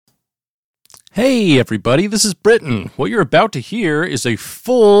Hey everybody, this is Britton. What you're about to hear is a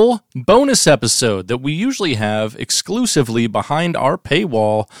full bonus episode that we usually have exclusively behind our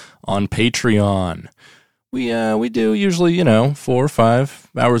paywall on Patreon. We do usually, 4 or 5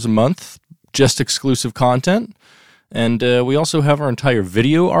 hours a month, just exclusive content. And we also have our entire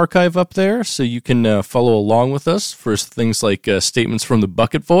video archive up there, so you can follow along with us for things like Statements from the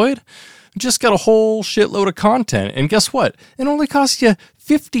Bucket Void. Just got a whole shitload of content. And guess what? It only costs you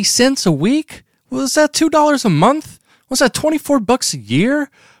 50 cents a week? Was that $2 a month? Was that $24 a year?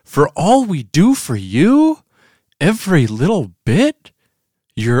 For all we do for you? Every little bit?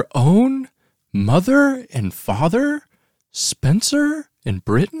 Your own mother and father? Spencer and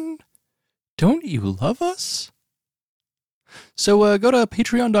Britton? Don't you love us? So go to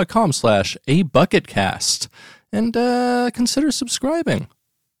patreon.com/abucketcast and consider subscribing.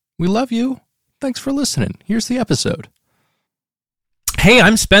 We love you. Thanks for listening. Here's the episode. Hey,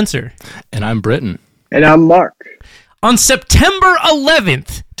 I'm Spencer. And I'm Britton. And I'm Mark. On September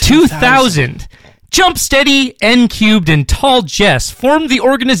 11th, 2000, Jump Steady, N-Cubed, and Tall Jess formed the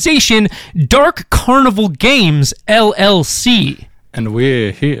organization Dark Carnival Games, LLC. And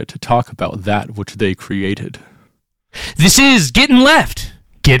we're here to talk about that which they created. This is Getting Left,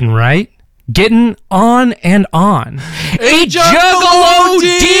 Getting Right, Getting On and On. A Juggalo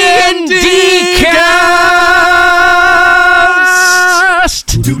D&D cast!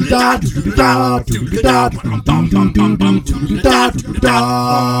 So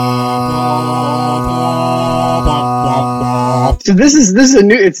this is a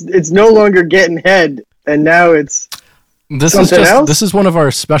new. It's no longer Getting Head, and now it's something else? This is one of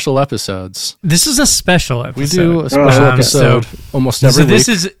our special episodes. This is a special episode. We do a special episode almost every week.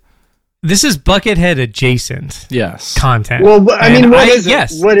 This is Buckethead adjacent content. Well, I mean, what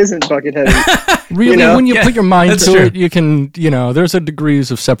isn't Buckethead? Really, when you put your mind to it, you can, there's a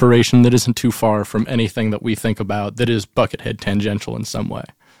degrees of separation that isn't too far from anything that we think about that is Buckethead tangential in some way.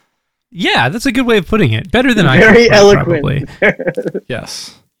 Yeah, that's a good way of putting it. Better than Very eloquent. Probably.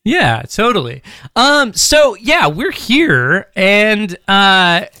 Yes. Yeah, totally. So we're here, and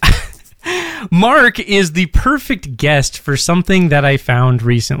Mark is the perfect guest for something that I found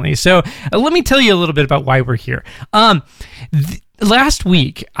recently. So let me tell you a little bit about why we're here. Last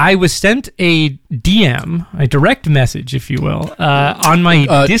week, I was sent a DM, a direct message, if you will, on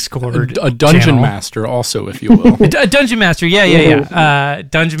my Discord a dungeon channel. master also, if you will. A dungeon master, yeah.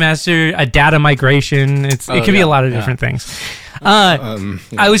 Dungeon master, a data migration. It could be a lot of different things.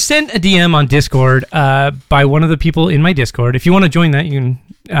 I was sent a DM on Discord by one of the people in my Discord. If you want to join that, you can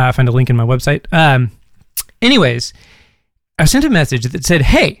find a link in my website. Anyways, I sent a message that said,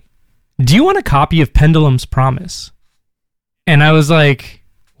 "Hey, do you want a copy of Pendulum's Promise?" And I was like,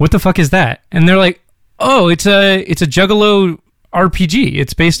 "What the fuck is that?" And they're like, "Oh, it's a Juggalo RPG.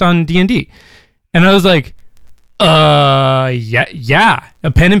 It's based on D&D." And I was like, yeah,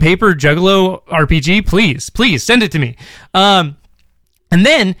 a pen and paper Juggalo RPG, please send it to me. And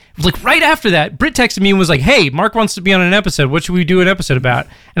then, like right after that, Britt texted me and was like, "Hey, Mark wants to be on an episode. What should we do an episode about?"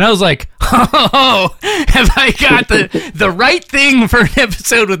 And I was like, "Oh, have I got the right thing for an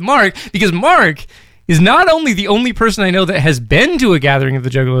episode with Mark?" Because Mark is not only the only person I know that has been to a gathering of the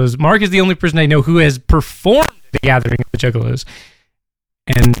Juggalos, Mark is the only person I know who has performed at the gathering of the Juggalos.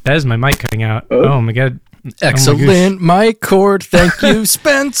 And that is my mic cutting out. Oh my god. Excellent mic cord. Thank you,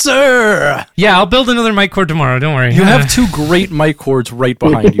 Spencer. Yeah, I'll build another mic cord tomorrow. Don't worry. You have 2 great mic cords right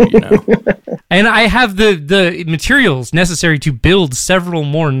behind you, And I have the materials necessary to build several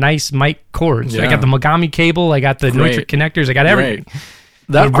more nice mic cords. Yeah. I got the Mogami cable. I got the Neutrik connectors. I got everything.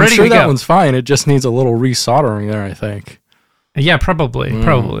 I'm sure that one's fine. It just needs a little resoldering there, I think. Yeah, probably.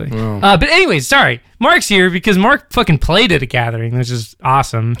 But anyways, sorry. Mark's here because Mark fucking played at a gathering, which is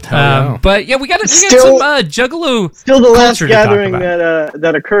awesome. But yeah, we got some Juggalo. Still the last gathering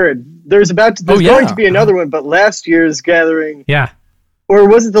that occurred. There's going to be another one, but last year's gathering. Yeah. Or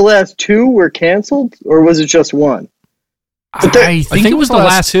was it the last 2 were canceled, or was it just one? I think it was the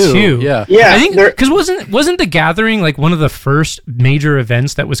last 2. Yeah. I think because wasn't the gathering like one of the first major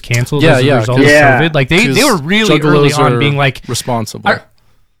events that was canceled as a result of COVID? Like they were really early on being like responsible.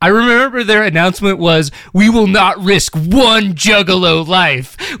 I remember their announcement was, "We will not risk one Juggalo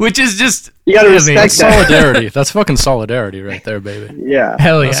life," which is just you gotta respect solidarity. That's fucking solidarity right there, baby. Yeah,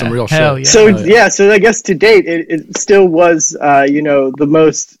 hell yeah, that's some real shit. Yeah. So I guess to date, it still was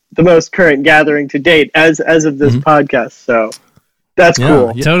the most current gathering to date as of this podcast. So that's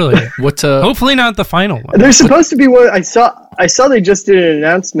cool. Yeah. Totally. Hopefully not the final one. There's supposed to be one. I saw they just did an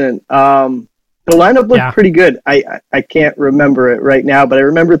announcement. The lineup looked pretty good. I can't remember it right now, but I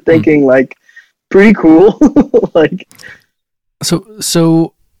remember thinking like pretty cool. Like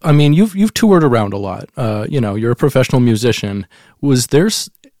so I mean, you've toured around a lot. You're a professional musician. Was there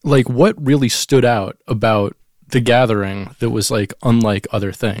like what really stood out about the Gathering that was like unlike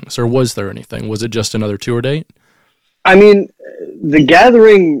other things, or was there anything? Was it just another tour date? I mean, the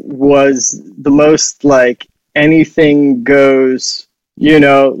Gathering was the most like anything goes.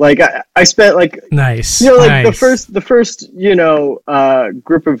 Like I spent like nice. The first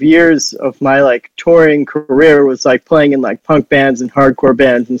group of years of my like touring career was like playing in like punk bands and hardcore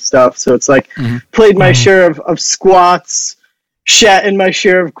bands and stuff. So it's like played my share of squats, shat in my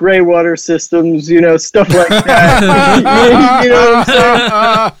share of gray water systems, stuff like that. You know what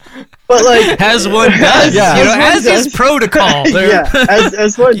I'm saying? But like, as one does, as his protocol.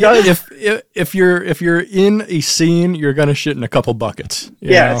 As one does. If you're in a scene, you're gonna shit in a couple buckets.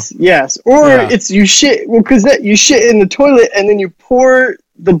 Yes. It's you shit because you shit in the toilet and then you pour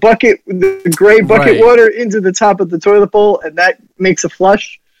the gray bucket water into the top of the toilet bowl, and that makes a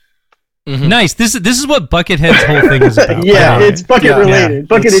flush. Mm-hmm. Nice. This is what Buckethead's whole thing is about. It's bucket related,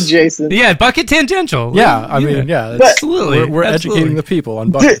 bucket adjacent. Yeah, bucket tangential. Absolutely. We're educating the people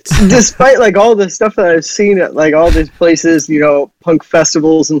on buckets. Despite like all the stuff that I've seen at like all these places, punk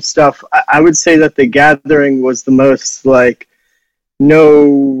festivals and stuff, I would say that the Gathering was the most like no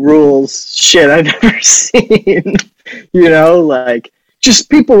rules shit I've ever seen. Like just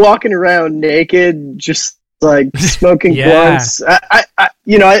people walking around naked, just like smoking blunts.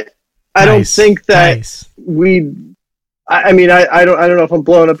 I don't think that I mean, I don't know if I'm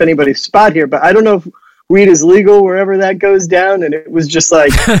blowing up anybody's spot here, but I don't know if weed is legal wherever that goes down. And it was just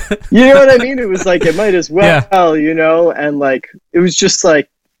like, you know what I mean? It was like, it might as well, and like, it was just like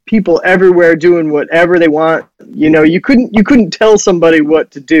people everywhere doing whatever they want. You couldn't tell somebody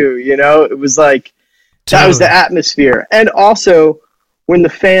what to do, it was like, that was the atmosphere. And also when the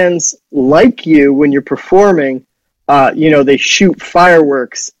fans like you, when you're performing, they shoot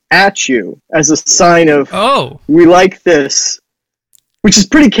fireworks at you as a sign of we like this, which is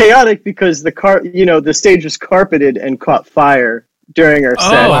pretty chaotic because the stage was carpeted and caught fire during our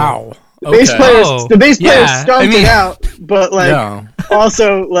set. Wow. The bass players stomped it out, but like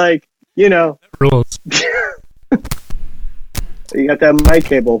also like rules. You got that mic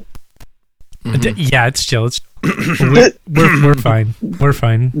cable. Mm-hmm. Yeah, it's chill. We're fine. We're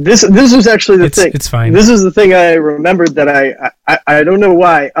fine. This was actually the thing. It's fine. This is the thing I remembered that I don't know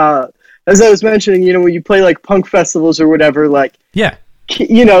why. As I was mentioning, when you play like punk festivals or whatever, like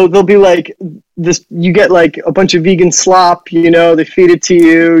they'll be like this. You get like a bunch of vegan slop. They feed it to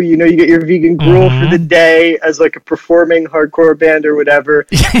you. You get your vegan gruel for the day as like a performing hardcore band or whatever.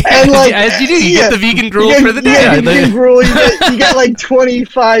 And like as you do, you get the vegan gruel for the day. Yeah, vegan gruel. You get like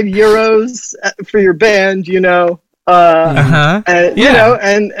 25 euros for your band. And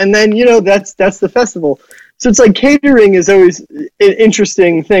then that's the festival. So it's like catering is always an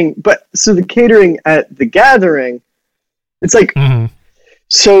interesting thing. But so the catering at the Gathering, it's like,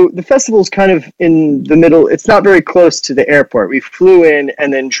 so the festival's kind of in the middle. It's not very close to the airport. We flew in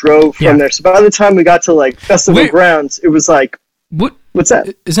and then drove from there. So by the time we got to like festival grounds, it was like, what's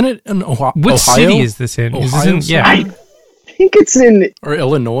that? Isn't it in Ohio? What city is this in? I think it's in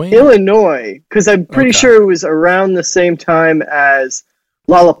Illinois. Illinois, because I'm pretty sure it was around the same time as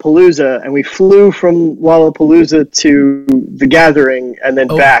Lollapalooza, and we flew from Lollapalooza to the Gathering and then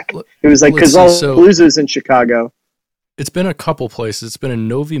back. It was like because Lollapalooza is in Chicago. It's been a couple places. It's been in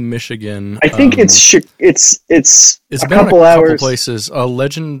Novi, Michigan. I think it's been a couple couple hours. Couple places.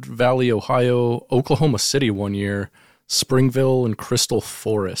 Legend Valley, Ohio, Oklahoma City one year, Springville, and Crystal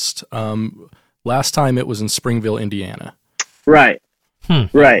Forest. Last time it was in Springville, Indiana. Right.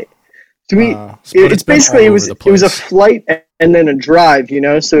 Right. So it's basically it was a flight and then a drive,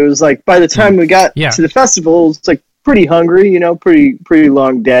 So it was like by the time we got to the festival, it's like pretty hungry, pretty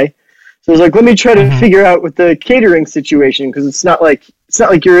long day. So I was like, let me try to figure out with the catering situation, because it's not like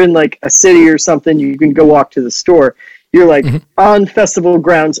you're in like a city or something. You can go walk to the store. You're like on festival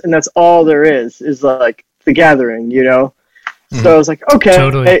grounds, and that's all there is like the Gathering, So I was like, okay.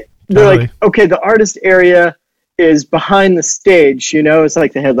 Totally. They're like, okay, the artist area is behind the stage, It's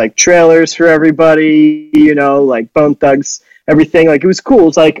like they had like trailers for everybody, like Bone Thugs, everything. Like it was cool.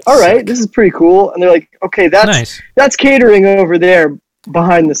 It's like, all right, this is pretty cool. And they're like, okay, that's catering over there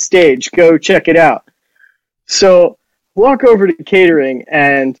behind the stage. Go check it out. So walk over to catering,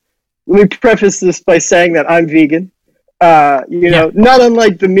 and let me preface this by saying that I'm vegan. Not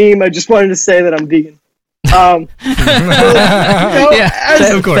unlike the meme, I just wanted to say that I'm vegan. Of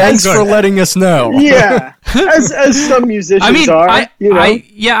course. Thanks for letting us know. Yeah, as some musicians are. I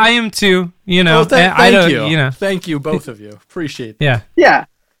am too. Thank you. Thank you, both of you. Appreciate that. Yeah.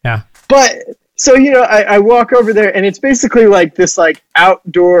 But So, I walk over there, and it's basically like this like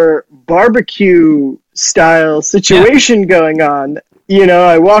outdoor barbecue style situation going on.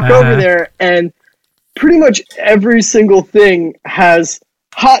 I walk over there, and pretty much every single thing has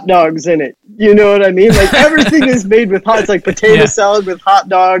hot dogs in it. You know what I mean? Like everything is made with hot. It's like potato salad with hot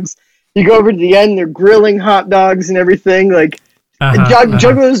dogs. You go over to the end, they're grilling hot dogs and everything. Like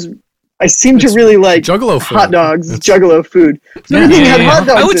Juggalos, I seem to really like Juggalo food. Hot dogs. It's Juggalo food. So everything had hot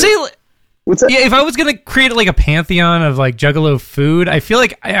dogs. I would say. What's that? Yeah, if I was gonna create like a pantheon of like Juggalo food, I feel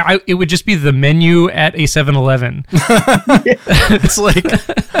like it would just be the menu at a 7-Eleven. It's like,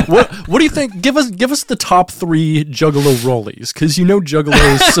 what do you think? Give us the top 3 Juggalo rollies, because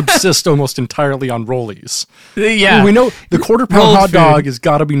Juggalos subsist almost entirely on rollies. Yeah, we know the quarter-pound Rolled hot food. dog has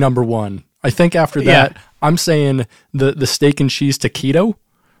got to be number 1. I think after that, I'm saying the steak and cheese taquito.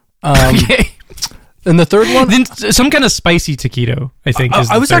 Okay. And the third one, then some kind of spicy taquito, I think.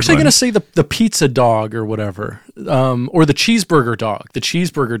 I was actually going to say the pizza dog or whatever, or the cheeseburger dog. The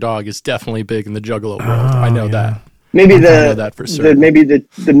cheeseburger dog is definitely big in the Juggalo world. I know that. Maybe I know that for certain. maybe the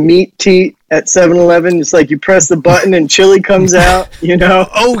meat teat at 7-Eleven. It's like you press the button and chili comes out.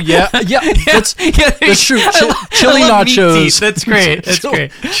 Oh yeah. That's true. Chili nachos. That's great. That's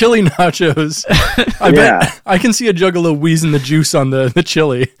great. Chili nachos. I bet I can see a Juggalo wheezing the juice on the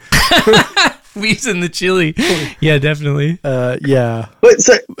chili. Wheezing the chili. Yeah, definitely. Yeah. But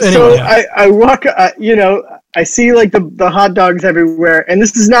Anyway. I walk. I see like the hot dogs everywhere, and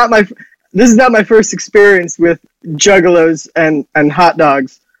this is not my first experience with Juggalos and hot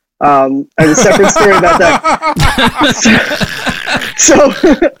dogs. I have a separate story about that. So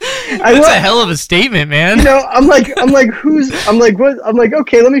that's a hell of a statement, man. I'm like,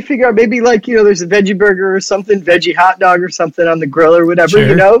 okay, let me figure out, maybe like, there's a veggie burger or something, veggie hot dog or something on the grill or whatever,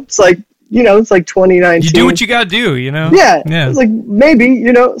 Sure. It's like, it's like 2019. You do what you gotta do, Yeah. It's like, maybe,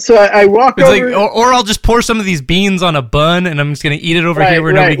 so I walk it's over. Like, or I'll just pour some of these beans on a bun and I'm just gonna eat it over here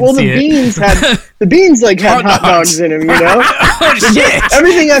where nobody can see it. The beans like had hot dogs in them, Oh shit!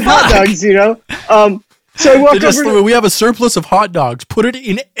 Everything had hot dogs, So I walk over. We have a surplus of hot dogs. Put it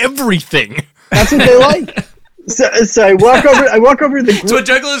in everything. That's what they like. So I walk over. I walk over to the. That's what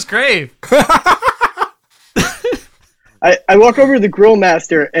Juggalos crave. I walk over to the grill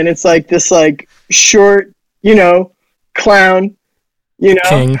master, and it's like this like short, clown,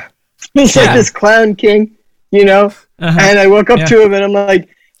 King. It's like this clown king, And I walk up to him, and I'm like,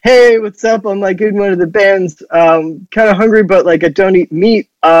 "Hey, what's up? I'm like in one of the bands, kind of hungry, but like I don't eat meat.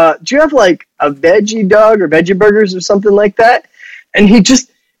 Do you have like a veggie dog or veggie burgers or something like that?" And he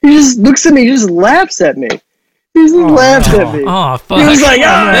just looks at me, he just laughs at me. He just laughs at me. Oh fuck! He was like,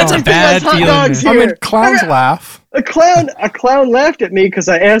 that's a bad feeling. I mean, clowns laugh. A clown laughed at me because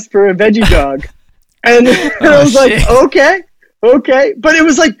I asked for a veggie dog, and I was like, okay, but it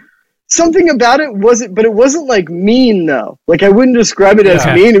was like something about it wasn't like mean though. Like I wouldn't describe it as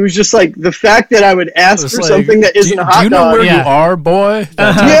mean. It was just like the fact that I would ask for something that isn't a hot dog. Do you know where you are, boy?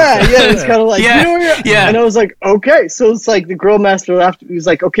 Yeah, it's kind of like, you know where you're. And I was like, okay, so it's like the grill master laughed. He was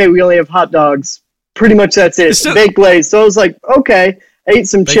like, okay, we only have hot dogs. Pretty much that's it. Baked Lays. So I was like, okay, I ate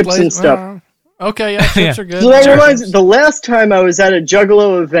some chips and stuff. Okay, yeah, chips are good. So that reminds me, the last time I was at a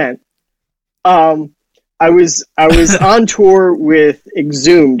Juggalo event, I was on tour with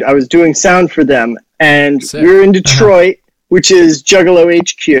Exhumed. I was doing sound for them, and we were in Detroit, which is Juggalo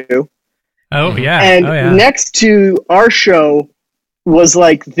HQ. Oh yeah. And next to our show was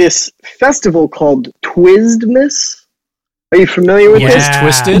like this festival called Twisdmas. Are you familiar with this?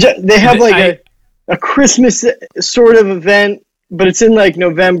 Twisted. They have like a Christmas sort of event, but it's in like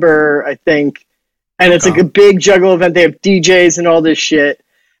November, I think. And it's like a big Juggalo event. They have DJs and all this shit.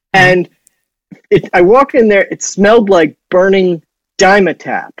 And I walk in there, it smelled like burning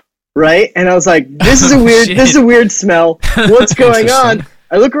Dimetapp, right? And I was like, this is a weird smell. What's going on?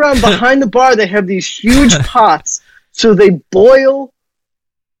 I look around behind the bar, they have these huge pots. So they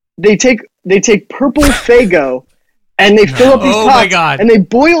take purple Faygo and they fill up these pots, and they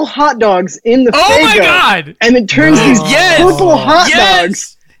boil hot dogs in the Faygo. Oh my god! And it turns these purple hot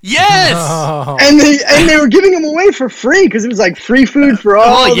dogs. Yes. Oh. And they were giving them away for free because it was like free food for all.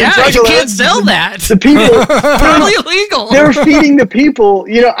 Oh the yeah, Juggalos. You can't sell that. The people Totally illegal. They were feeding the people.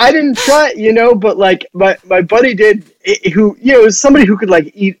 I didn't try it, but like my buddy did, who was somebody who could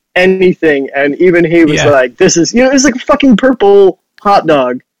like eat anything, and even he was like, "This is it was like a fucking purple hot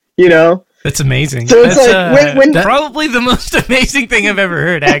dog." That's amazing. So it's that's, like when probably the most amazing thing I've ever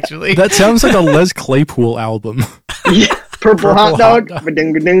heard. Actually, that sounds like a Les Claypool album. Yeah. purple hot dog.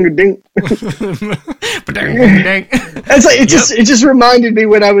 Ba-ding-a-ding-a-ding. It's like it just reminded me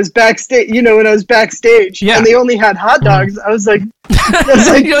when I was backstage. You know, when I was backstage, and they only had hot dogs. I was like,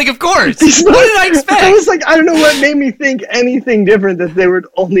 you're like, of course. What did I expect? I was like, I don't know what made me think anything different that they would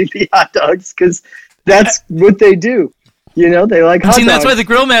only be hot dogs, because that's what they do. You know, they like hot dogs. That's why the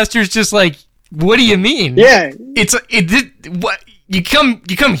grill master's just like, what do you mean? Yeah, what. You come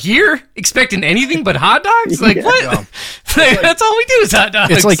here expecting anything but hot dogs? Like, what? Yeah. That's all we do is hot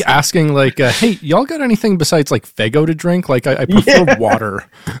dogs. It's like asking, like, hey, y'all got anything besides, like, Faygo to drink? Like, I prefer water.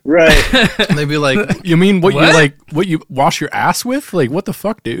 Right. And they'd be like, you mean what you wash your ass with? Like, what the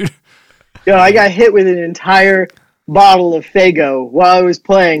fuck, dude? Yo, I got hit with an entire bottle of Faygo while I was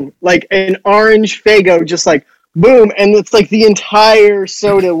playing. Like, an orange Faygo, just like, boom. And it's like the entire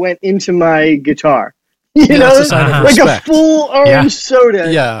soda went into my guitar. You know, like a full orange soda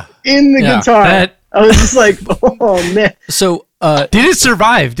in the guitar. I was just like, oh, man. So, did it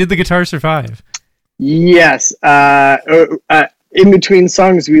survive? Did the guitar survive? Yes. In between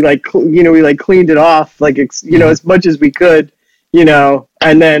songs, we cleaned it off, like, as much as we could,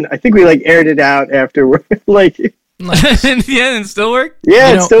 and then I think we aired it out afterward. Nice. And it still worked?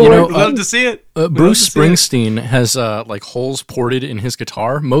 Yeah, it still worked. Love to see it. Bruce Springsteen has holes ported in his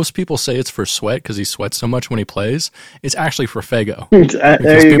guitar. Most people say it's for sweat because he sweats so much when he plays. It's actually for Faygo.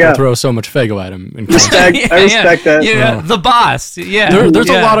 Because people throw so much Faygo at him. I respect that. Yeah, the boss. Yeah, there's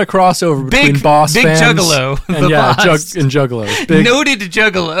a lot of crossover between Boss big fans Juggalo, and Boss. and Juggalos. Noted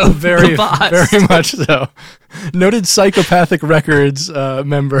Juggalo, very, the Boss. very much so. Noted Psychopathic Records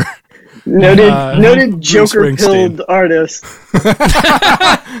member. Noted Joker-pilled artist.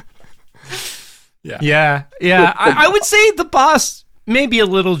 Yeah. I would say the Boss maybe a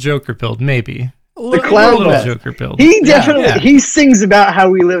little Joker-pilled, maybe. The clown, a little Joker-pilled. He definitely he sings about how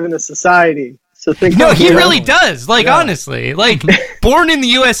we live in a society. So he really does. Honestly, "Born in the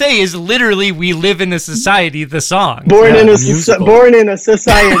USA" is literally "We live in a society." The song. Born in a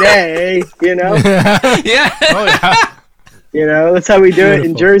society. You know. Yeah. Oh yeah. That's how we do it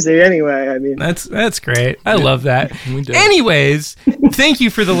in Jersey anyway. I mean, that's great. I love that. Anyways, thank you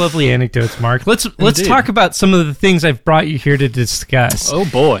for the lovely anecdotes, Mark. Let's talk about some of the things I've brought you here to discuss. Oh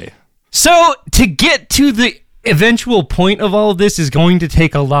boy. So, to get to the eventual point of all of this is going to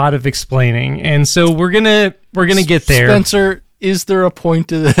take a lot of explaining. And so we're going to get there. Spencer, is there a point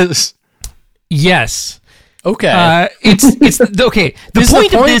to this? Yes. Okay. It's okay. The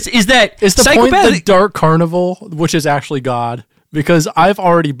point of this is that is the point the Dark Carnival, which is actually God, because I've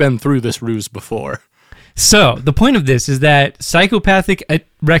already been through this ruse before. So the point of this is that Psychopathic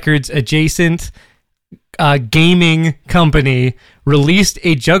Records adjacent gaming company released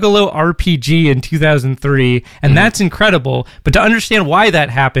a Juggalo RPG in 2003, and that's incredible. But to understand why that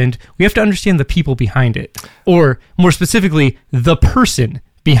happened, we have to understand the people behind it, or more specifically, the person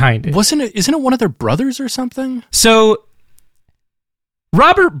behind it. Isn't it one of their brothers or something? So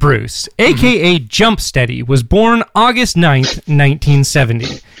Robert Bruce, aka Jumpsteady, was born August 9th,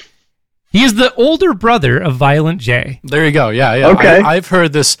 1970. He is the older brother of Violent J. There you go. Yeah. Okay. I've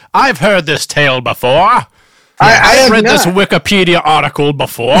heard this tale before. I've read this Wikipedia article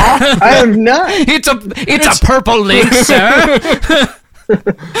before. I have not. It's a purple link, sir.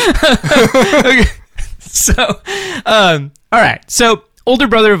 Okay. So, all right. So, older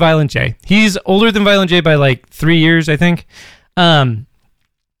brother of Violent J. He's older than Violent J by 3 years, I think.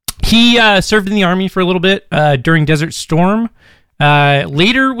 He served in the army for a little bit during Desert Storm.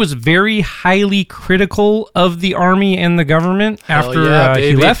 Later was very highly critical of the army and the government after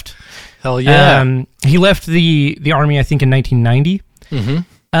he left. Hell yeah. He left the army, I think, in 1990. Mm-hmm.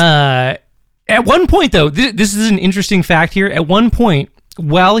 At one point, though, this is an interesting fact here. At one point,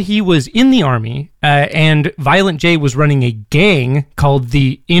 while he was in the army and Violent J was running a gang called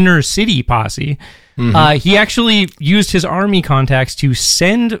the Inner City Posse, he actually used his army contacts to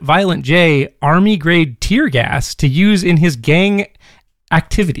send Violent J army-grade tear gas to use in his gang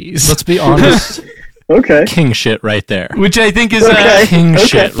activities. Let's be honest. Okay. King shit right there. Which I think is king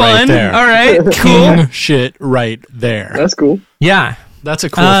shit fun. Right there. All right, cool. King shit right there. That's cool. Yeah. That's a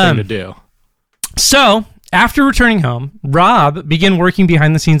cool thing to do. So, after returning home, Rob began working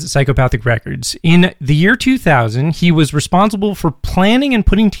behind the scenes at Psychopathic Records. In the year 2000, he was responsible for planning and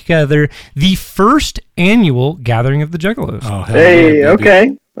putting together the first annual Gathering of the Juggalos. Oh, hell hey, yeah,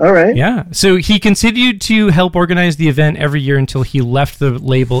 okay. All right. Yeah. So he continued to help organize the event every year until he left the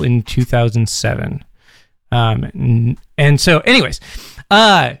label in 2007. And so, anyways,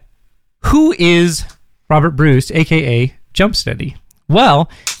 who is Robert Bruce, a.k.a. Jumpsteady? Well,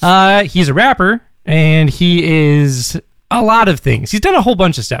 he's a rapper, and he is a lot of things. He's done a whole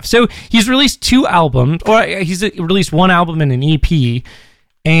bunch of stuff. So he's released 2 albums, or he's released 1 album and an EP,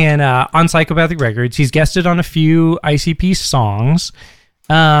 and on Psychopathic Records. He's guested on a few ICP songs,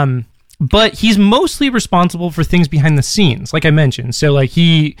 but he's mostly responsible for things behind the scenes, like I mentioned. So like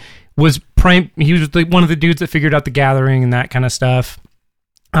he was one of the dudes that figured out The Gathering and that kind of stuff.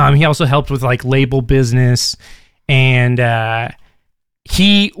 He also helped with like label business, and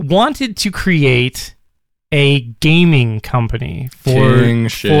he wanted to create a gaming company for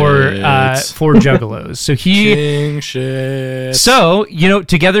Juggalos. So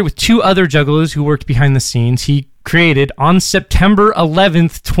together with 2 other Juggalos who worked behind the scenes, he created on September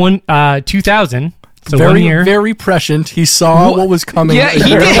 11th, 2000. So very, 1 year, very prescient. He saw what was coming. Yeah, a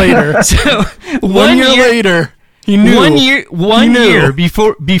year later. So 1 year later. He knew. 1 year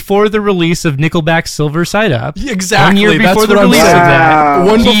before the release of Nickelback's Silver Side Up. Exactly. 1 year before the release of that.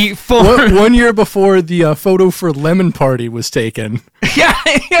 1 year before the photo for Lemon Party was taken. Yeah,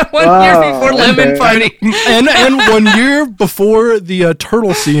 1 year before Lemon Party. and 1 year before the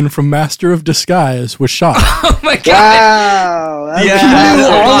turtle scene from Master of Disguise was shot. Oh my god. Wow. He knew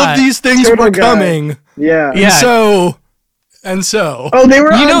all of these things were coming. Yeah. And so. Oh, they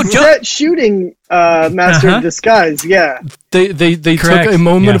were on set shooting Master of Disguise. Yeah. They took a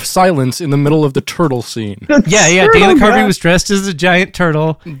moment of silence in the middle of the turtle scene. Yeah. Dana Carvey was dressed as a giant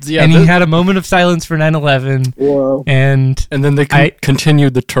turtle, and he had a moment of silence for 9/11. Whoa. And then they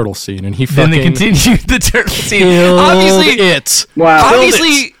continued the turtle scene, and then they continued the turtle scene. Obviously,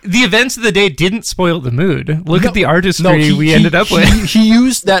 the events of the day didn't spoil the mood. Look at the artistry we ended up with. He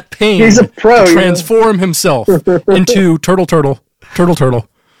used that pain He's a pro, to transform himself into turtle guy.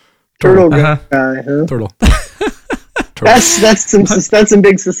 Huh? Turtle. That's some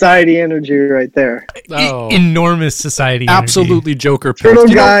big society energy right there. Enormous society absolutely energy. Joker turtle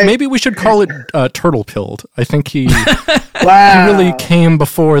guy. Maybe we should call it turtle pilled. I think he he really came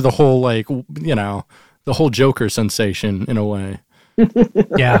before the whole the whole Joker sensation in a way.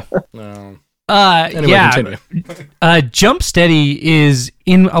 Yeah. Anyway, continue. Jump Steady is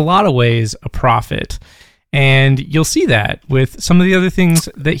in a lot of ways a prophet. And you'll see that with some of the other things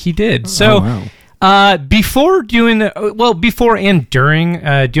that he did. So, before and during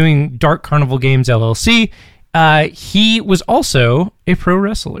doing Dark Carnival Games LLC, he was also a pro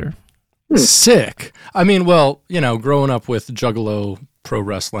wrestler. Sick. I mean, growing up with Juggalo pro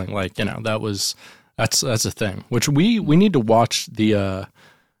wrestling, that's a thing. Which we need to watch the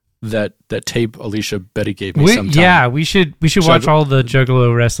that tape Alicia Betty gave me sometime. Yeah, we should watch all the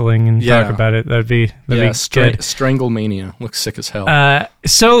Juggalo wrestling and talk about it. That'd be good. Stranglemania looks sick as hell.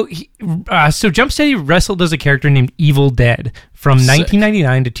 So Jump Steady wrestled as a character named Evil Dead from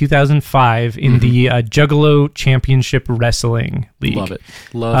 1999 to 2005 in the Juggalo Championship Wrestling League. Love it.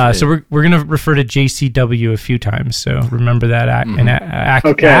 Love it. So we're gonna refer to JCW a few times. So remember that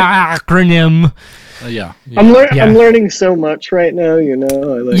acronym. I'm learning so much right now,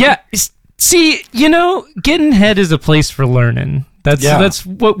 See, Getting Head is a place for learning. That's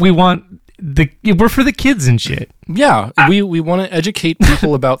what we want. We're for the kids and shit. Yeah, we want to educate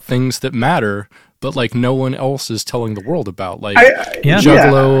people about things that matter, but no one else is telling the world about,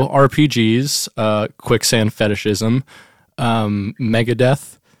 Juggalo RPGs, quicksand fetishism,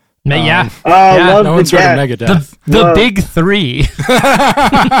 Megadeth. No one's heard of Megadeth. The big 3.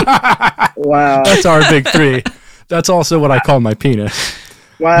 Wow. That's our big 3. That's also what I call my penis.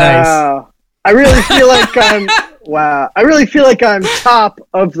 Wow. Nice. I really feel like I'm top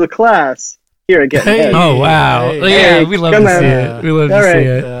of the class here again. Hey. Oh wow. Hey, we love to see it. We love to see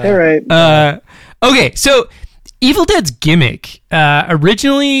it. All right. Okay, so Evil Dead's gimmick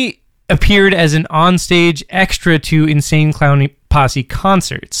originally appeared as an onstage extra to Insane Clown Posse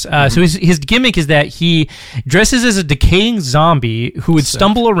concerts. So his gimmick is that he dresses as a decaying zombie who would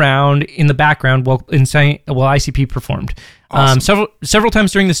stumble around in the background while ICP performed. Awesome. Several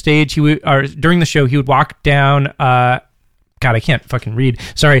times during the stage, during the show, he would walk down. God, I can't fucking read.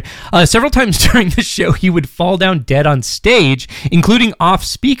 Sorry. Several times during the show, he would fall down dead on stage, including off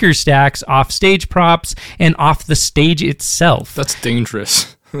speaker stacks, off stage props, and off the stage itself. That's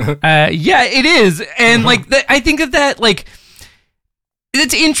dangerous. Yeah, it is. And I think of that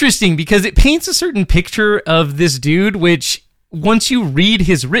it's interesting because it paints a certain picture of this dude, which once you read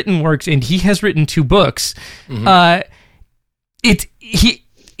his written works, and he has written 2 books, he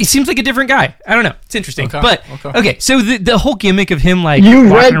seems like a different guy. I don't know. It's interesting. Okay. So the whole gimmick of him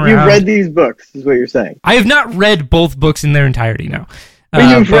you've read these books is what you're saying. I have not read both books in their entirety. No. But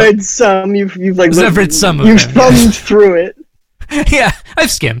you've read some. I've read some of them. You've thumbed through it.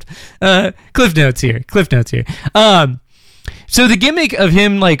 So the gimmick of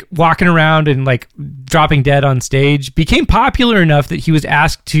him like walking around and like dropping dead on stage became popular enough that he was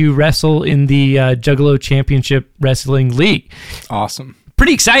asked to wrestle in the Juggalo Championship Wrestling League. Awesome.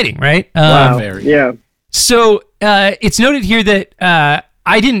 Pretty exciting, right? Wow. Very. Yeah. So it's noted here that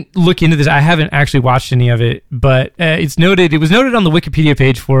I didn't look into this. I haven't actually watched any of it, but it was noted on the Wikipedia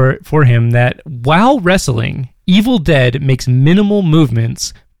page for him that while wrestling, Evil Dead makes minimal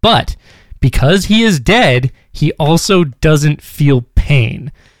movements, but because he is dead, he also doesn't feel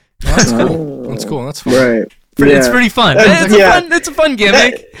pain. Well, that's cool. That's cool. That's fun. Right. It's pretty fun. It's a fun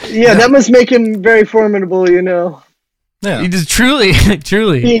gimmick. That must make him very formidable, you know. Yeah. He just truly.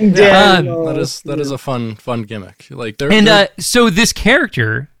 Being dead. That is a fun gimmick. Like so this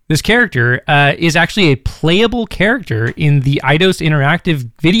character is actually a playable character in the Eidos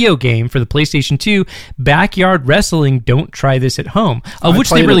Interactive video game for the PlayStation 2, Backyard Wrestling Don't Try This at Home, of which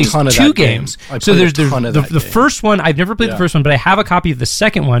they released 2 games. So there's the first one. I've never played the first one, but I have a copy of the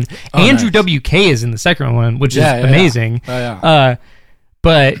second one. Andrew WK is in the second one, which is amazing.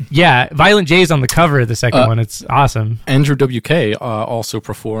 But yeah, Violent J is on the cover of the second one. It's awesome. Andrew WK also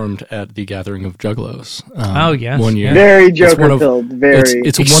performed at the Gathering of Juggalos. One year. Very Joker filled. Very.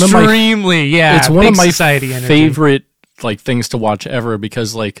 It's extremely. It's one of my favorite things to watch ever,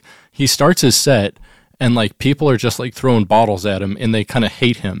 because like he starts his set and like people are just like throwing bottles at him and they kind of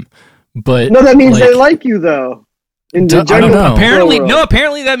hate him. But no, that means they like you though. I don't know.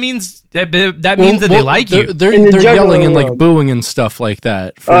 Apparently that means that means that they like you. They're yelling and like booing and stuff like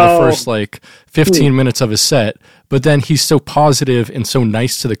that for the first like 15 minutes of his set. But then he's so positive and so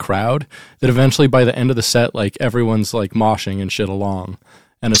nice to the crowd that eventually by the end of the set, like everyone's like moshing and shit along,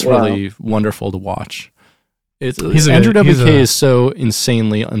 and it's really wonderful to watch. Andrew WK is so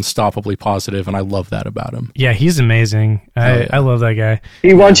insanely, unstoppably positive, and I love that about him. Yeah, he's amazing. I love that guy.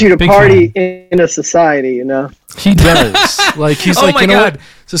 He wants you to party in a society, you know? He does. Like, he's like, you know what?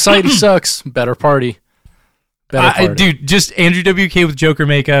 Society sucks. Better party. Dude, just Andrew WK with Joker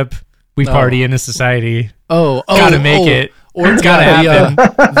makeup. We party in a society. Gotta make it. Or it's gotta happen.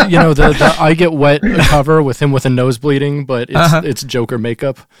 The I Get Wet cover with him with a nose bleeding, but it's Joker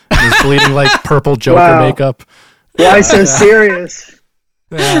makeup. He's bleeding like purple Joker makeup. Why so serious?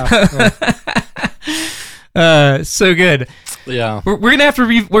 So good. Yeah, we're gonna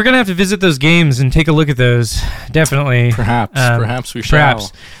have to visit those games and take a look at those. Definitely. Perhaps we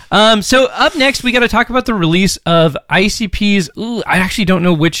shall. So up next, we got to talk about the release of ICP's. I actually don't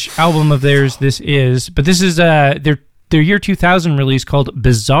know which album of theirs this is, but this is their year 2000 release called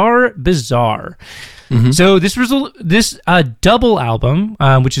Bizarre Bizarre. Mm-hmm. So this was this double album,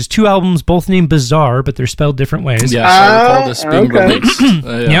 which is 2 albums, both named Bizarre, but they're spelled different ways. Yeah, I recall this being released.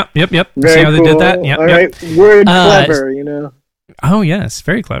 Yep. Very See how cool. they did that? Yep, all right, word clever, you know. Oh, yes,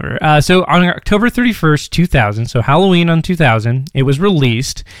 very clever. So on October 31st, 2000, so Halloween on 2000, it was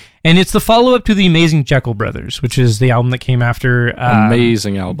released, and it's the follow-up to the Amazing Jekyll Brothers, which is the album that came after...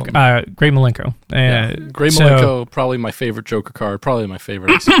 amazing album. Great Milenko. Great Milenko, probably my favorite Joker card, probably my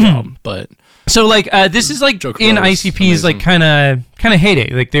favorite album, but... So, like, this is, like, Joker in Brothers, ICP's, amazing. like, kind of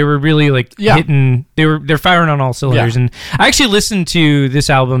heyday. Like, they were really, like, hitting... They're firing on all cylinders, and I actually listened to this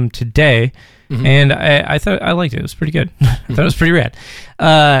album today, and I thought I liked it. It was pretty good. I thought it was pretty rad.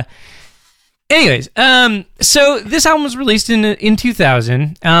 Anyways, so this album was released in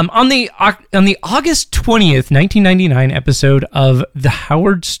 2000. On the August 20th, 1999 episode of The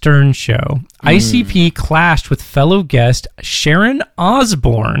Howard Stern Show, ICP clashed with fellow guest Sharon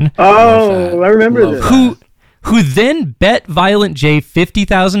Osbourne. Oh, I remember this. Who then bet Violent J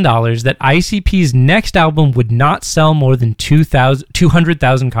 $50,000 that ICP's next album would not sell more than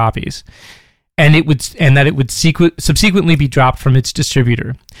 200,000 copies. And that it would subsequently be dropped from its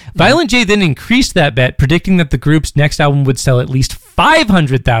distributor. Violent J then increased that bet, predicting that the group's next album would sell at least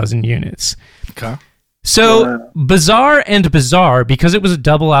 500,000 units. Okay. So Bizarre and Bizarre, because it was a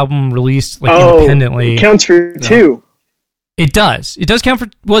double album released independently, it counts for 2. It does. It does count for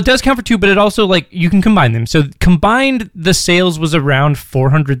 2, but it also, like, you can combine them. So combined, the sales was around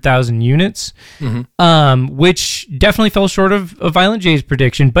 400,000 units, which definitely fell short of Violent J's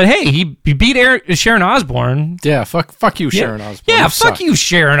prediction. But hey, he beat Sharon Osbourne. Yeah, fuck you, Sharon Osbourne. Yeah, fuck you,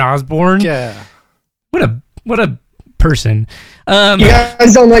 Sharon Osbourne. Yeah. What a person. You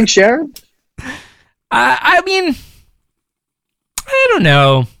guys don't like Sharon? I mean, I don't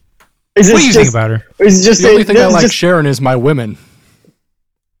know. What do you think about her? Is just the only thing I like Sharon is my women.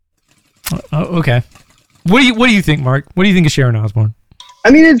 Oh, okay. What do you think, Mark? What do you think of Sharon Osbourne?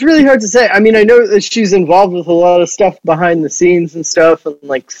 I mean, it's really hard to say. I mean, I know that she's involved with a lot of stuff behind the scenes and stuff, and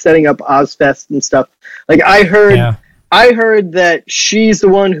like setting up Ozfest and stuff. Like I heard that she's the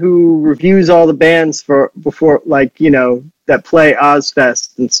one who reviews all the bands before, like, you know, that play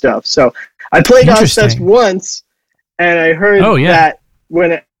Ozfest and stuff. So I played Ozfest once, and I heard that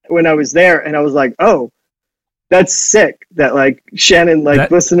when I was there, and I was like, oh, that's sick. That like Shannon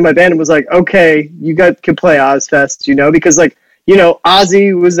listened to my band and was like, okay, you guys can play Ozfest, you know, because like, you know,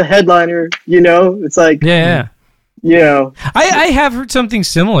 Ozzy was the headliner, you know, it's like, yeah. You know, I have heard something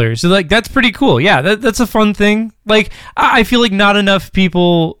similar, so like that's pretty cool. Yeah, that's a fun thing. Like I feel like not enough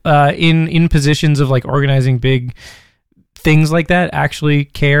people in positions of like organizing big things like that actually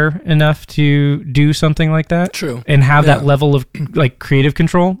care enough to do something like that. True, and have that level of like creative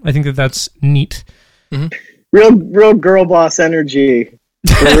control. I think that's neat. Mm-hmm. Real girl boss energy.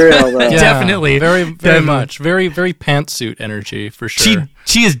 For real, though. Definitely, very much, very pantsuit energy for sure.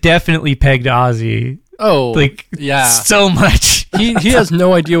 She is definitely pegged Ozzy. Oh, like so much. He has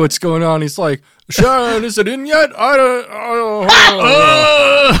no idea what's going on. He's like, Sharon, is it in yet? I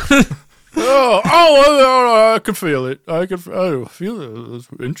could feel it. I feel it. It's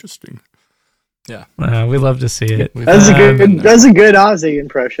interesting. Yeah, we love to see it. That's a good Ozzy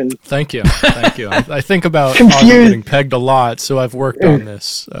impression. Thank you. I think about Ozzy getting pegged a lot, so I've worked on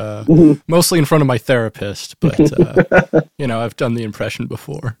this mostly in front of my therapist. But you know, I've done the impression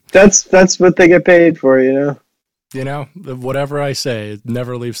before. That's what they get paid for, you know. You know, whatever I say, it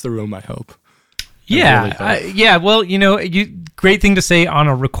never leaves the room. I hope. Yeah, yeah. Well, you know, great thing to say on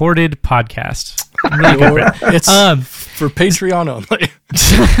a recorded podcast. Really good. It's for Patreon only.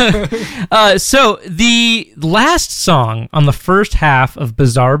 So the last song on the first half of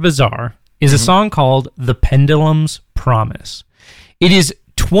Bizarre Bazaar is a song called "The Pendulum's Promise." It is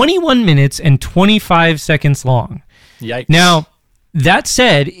 21 minutes and 25 seconds long. Yikes! Now, that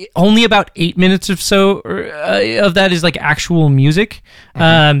said, only about 8 minutes or so of that is like actual music.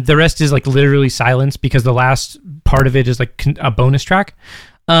 The rest is like literally silence because the last part of it is like a bonus track.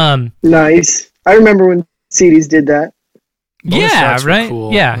 Nice. I remember when CDs did that. Bonus right?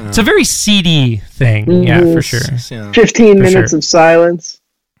 Cool. Yeah. It's a very CD thing. Mm-hmm. Yeah, for sure. Yeah. 15 minutes of silence.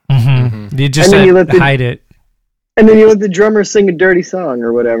 Mm-hmm. You just hide it. And then you let the drummer sing a dirty song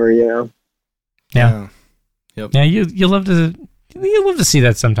or whatever, you know. Yeah. Yep. Yeah, you love to see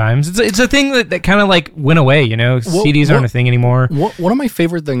that sometimes. It's a thing that kind of like went away, you know. CDs aren't a thing anymore. One of my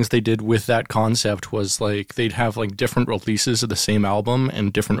favorite things they did with that concept was like they'd have like different releases of the same album,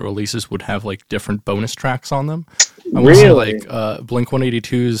 and different releases would have like different bonus tracks on them. I want to say like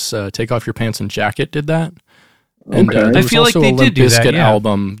Blink-182's "Take Off Your Pants and Jacket" did that. And I feel like they did do that. Limp Bizkit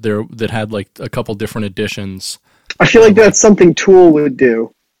album there that had like a couple different editions. I feel like that's something Tool would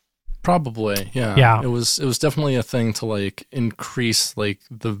do. Probably, yeah. It was definitely a thing to like increase like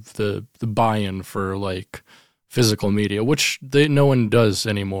the buy-in for like physical media, which no one does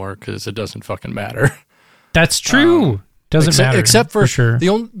anymore because it doesn't fucking matter. That's true. Doesn't matter except for sure.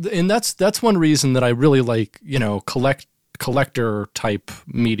 And that's one reason that I really like, you know, collector type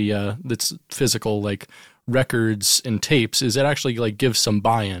media that's physical, like records and tapes, is it actually like gives some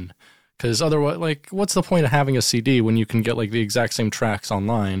buy-in. Because otherwise, like, what's the point of having a CD when you can get like the exact same tracks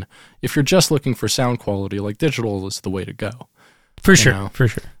online? If you're just looking for sound quality, like digital is the way to go. For sure.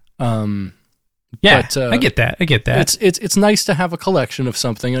 Yeah, but, I get that. It's nice to have a collection of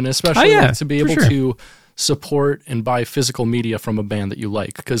something, and especially like, to be able to support and buy physical media from a band that you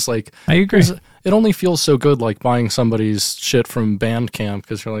like. Because like, I agree. It only feels so good like buying somebody's shit from Bandcamp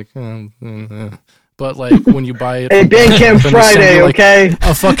because you're like. But like when you buy it, hey, Bandcamp Friday, like, okay,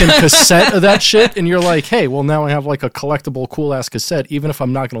 a fucking cassette of that shit, and you're like, hey, well now I have like a collectible, cool ass cassette. Even if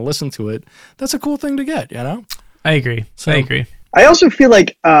I'm not going to listen to it, that's a cool thing to get, you know. I agree. I also feel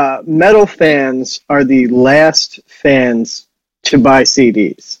like metal fans are the last fans to buy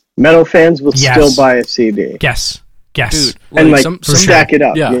CDs. Metal fans will still buy a CD. Yes. Dude, and like stack it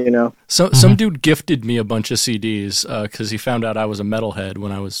up, you know. Some dude gifted me a bunch of CDs because he found out I was a metalhead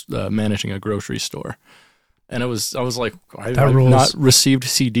when I was managing a grocery store, and I was like, I've not received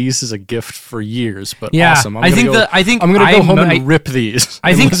CDs as a gift for years, but awesome. I'm gonna go home and rip these.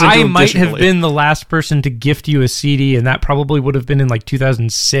 I think I might have been the last person to gift you a CD, and that probably would have been in like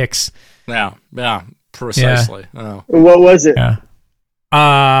 2006. Yeah, precisely. Oh. What was it? Yeah.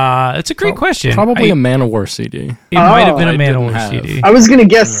 It's a great question. Probably a Manowar CD. It might have been a Manowar CD. I was going to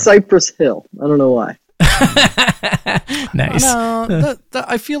guess Cypress Hill. I don't know why. Nice. No,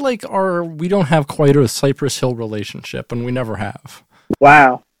 I feel like we don't have quite a Cypress Hill relationship, and we never have.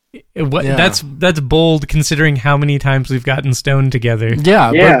 Wow. That's bold considering how many times we've gotten stoned together.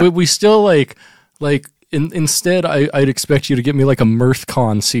 Yeah. But we still like. Instead, I'd expect you to get me like a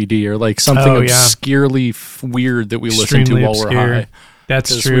MirthCon CD or like something obscurely weird that we listen to while we're high.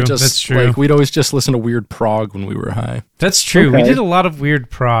 That's true. That's true. Like, we'd always just listen to weird prog when we were high. That's true. We did a lot of weird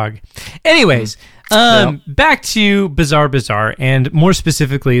prog. Anyways, back to Bizarre Bizarre, and more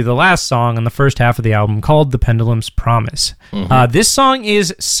specifically, the last song on the first half of the album called The Pendulum's Promise. This song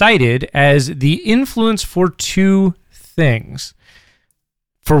is cited as the influence for two things.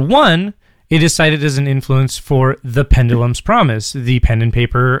 For one, it is cited as an influence for The Pendulum's Promise, the pen and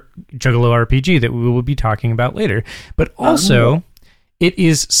paper Juggalo RPG that we will be talking about later. But also, it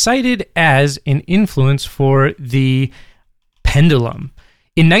is cited as an influence for the Pendulum.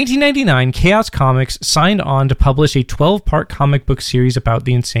 In 1999, Chaos Comics signed on to publish a 12-part comic book series about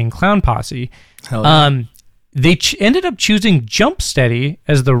the Insane Clown Posse. They ended up choosing Jumpsteady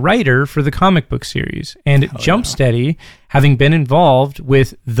as the writer for the comic book series. And Jumpsteady, having been involved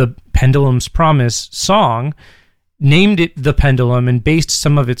with the Pendulum's Promise song, named it The Pendulum and based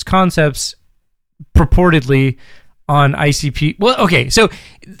some of its concepts purportedly on ICP. Well, okay, so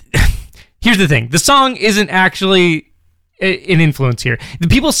here's the thing. The song isn't actually an influence here. The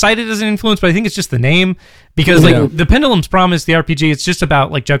people cite it as an influence, but I think it's just the name, because like The Pendulum's Promise, the RPG, it's just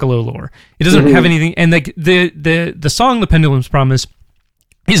about like Juggalo lore. It doesn't have anything, and like the song The Pendulum's Promise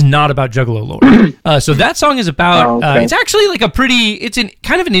is not about Juggalo lore. So that song is about it's actually like it's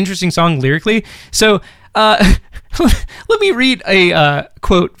kind of an interesting song lyrically. So let me read a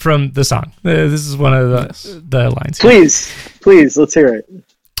quote from the song. This is one of the lines here. Please, let's hear it.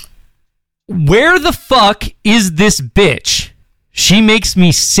 Where the fuck is this bitch? She makes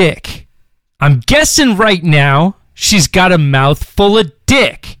me sick. I'm guessing right now she's got a mouth full of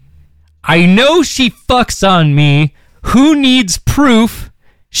dick. I know she fucks on me. Who needs proof?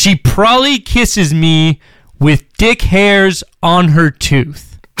 She probably kisses me with dick hairs on her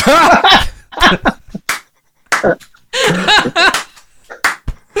tooth.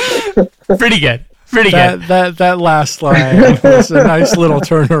 Pretty good. Pretty good. That last line was a nice little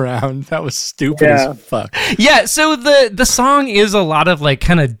turnaround. That was stupid as fuck. Yeah, so the song is a lot of like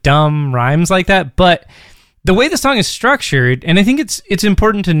kind of dumb rhymes like that, but the way the song is structured, and I think it's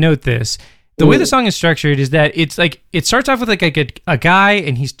important to note this, the way the song is structured is that it's like it starts off with like a guy,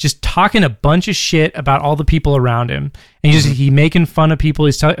 and he's just talking a bunch of shit about all the people around him, and he's making fun of people.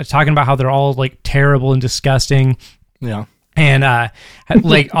 He's talking about how they're all like terrible and disgusting. Yeah. And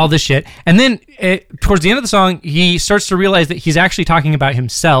like all this shit, and then towards the end of the song, he starts to realize that he's actually talking about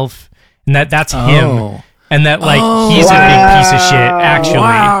himself, and that's him, and that like he's a big piece of shit. Actually,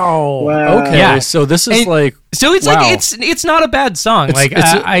 wow. Okay, yeah. So this is like it's not a bad song.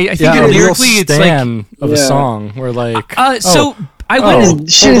 I think lyrically it's like of a song where like so I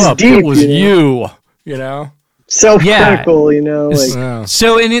went she's deep. It was you know. Self-critical,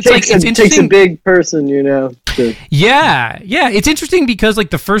 So, and it's like it's interesting. Takes a big person, Yeah. It's interesting because like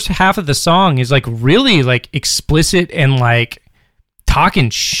the first half of the song is like really like explicit and like talking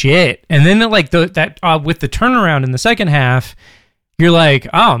shit, and then like with the turnaround in the second half, you're like,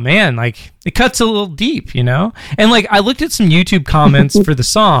 oh man, like it cuts a little deep, And like I looked at some YouTube comments for the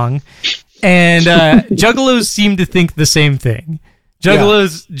song, and Juggalos seem to think the same thing.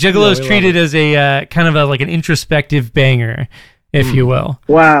 Juggalos treated as a kind of like an introspective banger, if you will.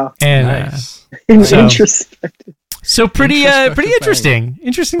 Wow. And nice. Introspective. So pretty interesting.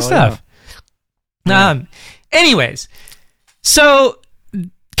 Interesting stuff. Yeah. Anyways, so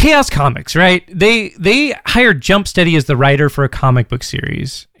Chaos Comics, right? They hired Jumpsteady as the writer for a comic book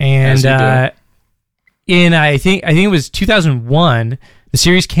series. And in I think it was 2001, the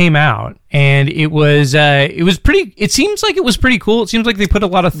series came out, and it was pretty. It seems like it was pretty cool. It seems like they put a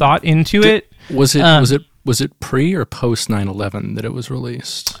lot of thought into it. Was it pre or post 9/11 that it was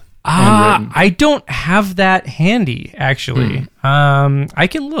released? I don't have that handy actually. I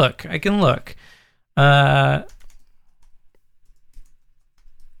can look. I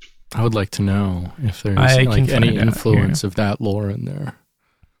would like to know if there's like any influence of that lore in there.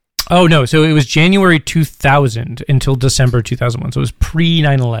 Oh, no. So it was January 2000 until December 2001. So it was pre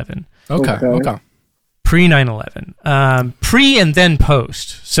 9/11. Okay. Pre 9/11. Pre and then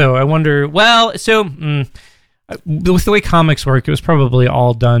post. So I wonder, with the way comics work, it was probably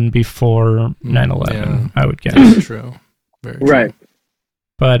all done before 9/11, I would guess. That's true. Very true. Right.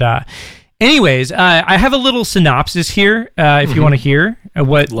 But anyways, I have a little synopsis here if you want to hear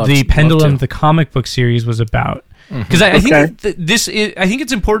what the Pendulum, the comic book series, was about. Because I think I think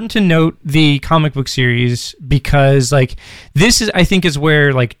it's important to note the comic book series, because like this is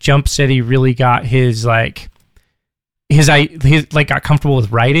where like Jumpsteady really got his got comfortable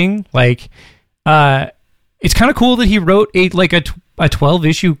with writing. Like it's kind of cool that he wrote a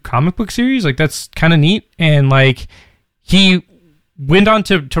 12-issue comic book series. Like that's kind of neat, and like he went on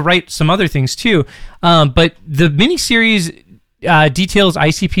to write some other things too. But the miniseries details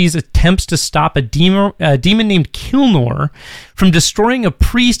ICP's attempts to stop a demon named Kilnor from destroying a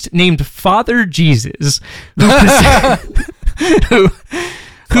priest named Father Jesus,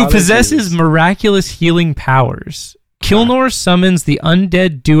 who possesses miraculous healing powers. Kilnor summons the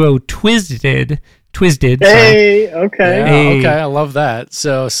undead duo Twisted. Hey, okay. Yeah, okay, I love that.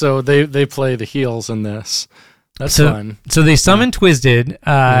 So they play the heels in this. That's fun. So they summon Twisted,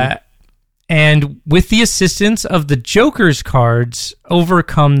 and with the assistance of the Joker's cards,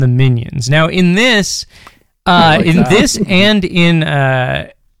 overcome the minions. Now, in this, and in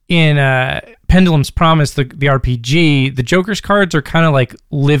Pendulum's Promise, the RPG, the Joker's cards are kind of like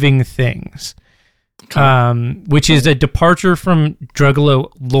living things. Which is a departure from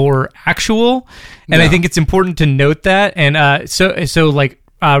Juggalo lore actual, and I think it's important to note that. And so like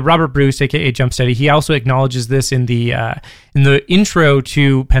Robert Bruce, aka Jumpsteady, he also acknowledges this in the intro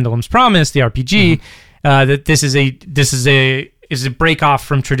to Pendulum's Promise, the RPG, that this is a break off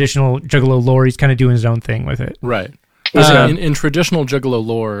from traditional Juggalo lore. He's kind of doing his own thing with it, right? In traditional Juggalo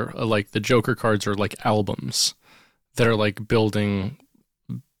lore, like the Joker cards are like albums that are like building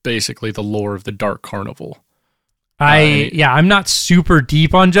basically the lore of the Dark Carnival. I'm not super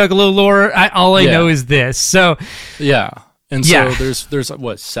deep on Juggalo lore. All I know is this. So and so there's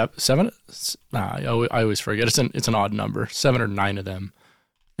what, seven? I always forget. It's an odd number, 7 or 9 of them,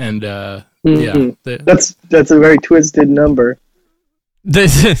 and that's a very twisted number.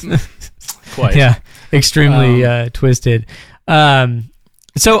 Quite extremely twisted.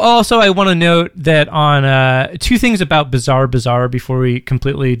 So also I want to note that on 2 things about Bizarre Bizarre before we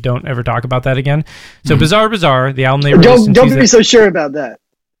completely don't ever talk about that again. So Bizarre Bizarre, the album they released. Don't be so sure about that.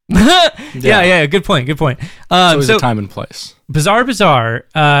 yeah, good point. So a time and place. Bizarre Bizarre,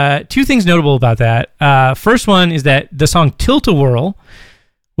 2 things notable about that. First one is that the song Tilt-A-Whirl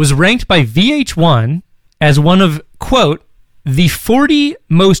was ranked by VH1 as one of, quote, the 40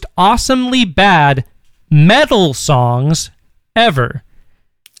 most awesomely bad metal songs ever.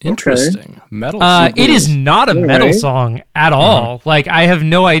 Interesting. Okay. Metal. It is not a metal song at all. Like, I have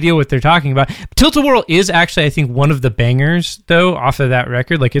no idea what they're talking about. Tilt-A-Whirl is actually, I think, one of the bangers, though, off of that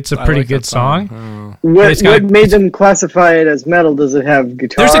record. Like, it's a pretty good song. What made them classify it as metal? Does it have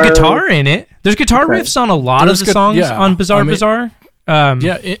guitar? There's a guitar in it. There's guitar riffs on a lot of the songs on Bizarre Bizarre.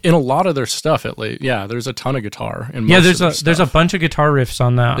 In a lot of their stuff, at least. Yeah, there's a ton of guitar. In most there's a bunch of guitar riffs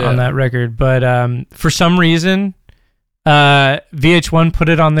on that record. But for some reason, VH1 put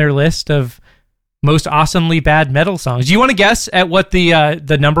it on their list of most awesomely bad metal songs. Do you want to guess at what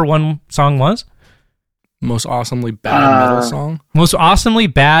the number 1 song was? Most awesomely bad metal song? Most awesomely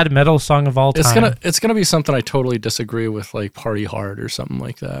bad metal song of all time. It's gonna be something I totally disagree with, like Party Hard or something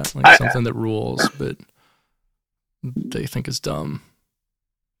like that. Like something that rules, but they think is dumb.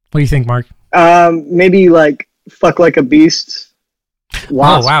 What do you think, Mark? Maybe like Fuck Like a Beast.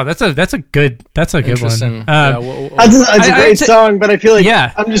 Wasp. Oh wow, that's a good one. That's a great song, but I feel like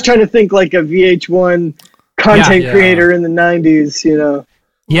I'm just trying to think like a VH1 content creator in the 90s, you know.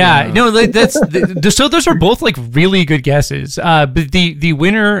 So those are both like really good guesses. But the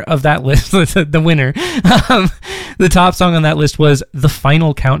winner of that list, the winner, the top song on that list was "The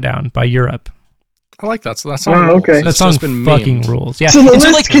Final Countdown" by Europe. I like that. So that song. Okay, that song fucking rules. Yeah. So the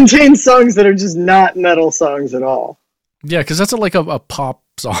list contains songs that are just not metal songs at all. Yeah, because that's like a pop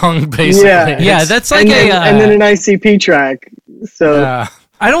song, basically. Yeah, that's like and then an ICP track. So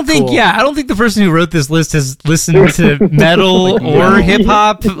I don't think the person who wrote this list has listened to metal or hip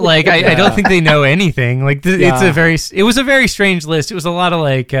hop. Like I don't think they know anything. Like it was a very strange list. It was a lot of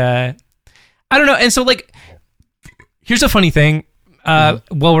like I don't know. And so like here's a funny thing. While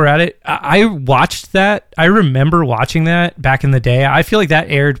we're at it, I watched that. I remember watching that back in the day. I feel like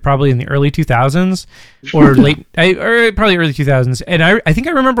that aired probably in the early 2000s or probably early 2000s. And I think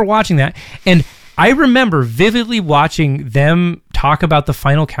I remember watching that. And I remember vividly watching them talk about The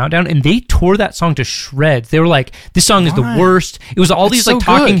Final Countdown, and they tore that song to shreds. They were like, this song is the worst. It was all these like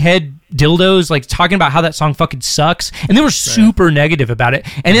talking head dildos like talking about how that song fucking sucks, and they were super negative about it,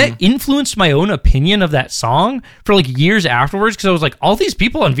 and it influenced my own opinion of that song for like years afterwards, because I was like, all these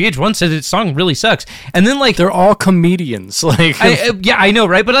people on VH1 said this song really sucks, and then like they're all comedians. Like I know,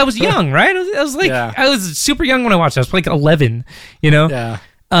 right? But I was young, right? I was like I was super young when I watched it. I was like 11, you know.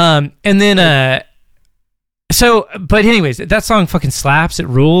 And then but anyways, that song fucking slaps. It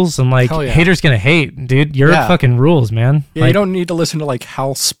rules. And like, haters gonna hate, dude. Europe fucking rules, man. Yeah, like, you don't need to listen to like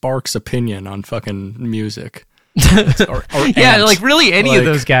Hal Sparks' opinion on fucking music. or like really any of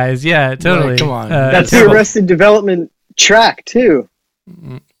those guys. Yeah, totally. Like, come on. That's the Arrested Development track too.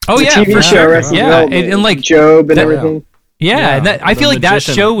 Oh the yeah, TV for show sure. Arrested Development, and like Job and everything. Yeah, and I feel like that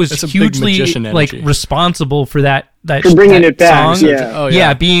show was hugely like responsible for that for bringing it back. Song.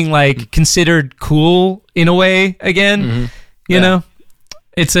 Yeah, being like considered cool in a way again. You know,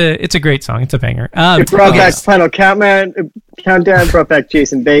 it's a great song. It's a banger. It brought back Final Countdown. Brought back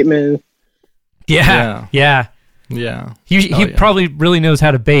Jason Bateman. Yeah. He probably really knows how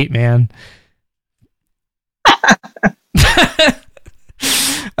to bait, man.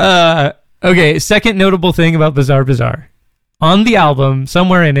 Okay, second notable thing about Bizarre Bizarre. On the album,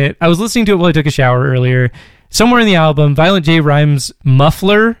 somewhere in it, I was listening to it while I took a shower earlier. Somewhere in the album, Violent J rhymes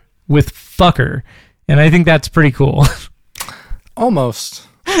muffler with fucker. And I think that's pretty cool. Almost.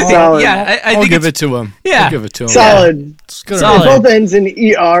 Solid. I'll give it to him. Yeah. I'll give it to him. Solid. Yeah. It's good. Solid. It both ends in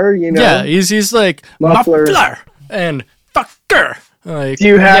ER, you know. Yeah, he's like muffler and fucker. Like, do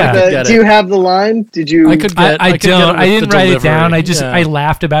you have the line? Did you? I don't. I didn't write it down. I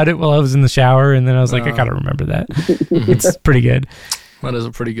laughed about it while I was in the shower, and then I was like, I gotta remember that. It's pretty good. That is a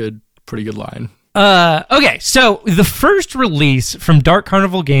pretty good line. Okay, so the first release from Dark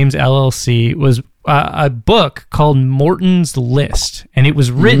Carnival Games LLC was a book called Morton's List, and it was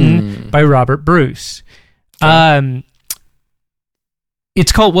written by Robert Bruce.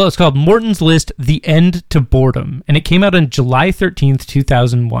 It's called Morton's List: The End to Boredom, and it came out on July 13th,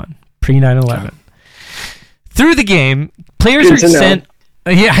 2001, pre 9/11. Okay. Through the game, players are sent.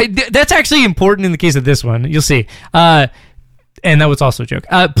 That's actually important in the case of this one. You'll see. And that was also a joke.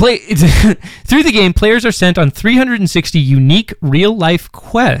 Through the game, players are sent on 360 unique real-life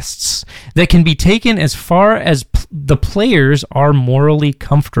quests that can be taken as far as the players are morally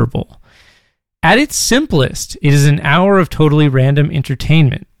comfortable. At its simplest, it is an hour of totally random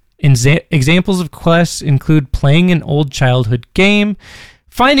entertainment. Examples of quests include playing an old childhood game,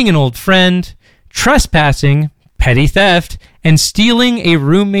 finding an old friend, trespassing, petty theft, and stealing a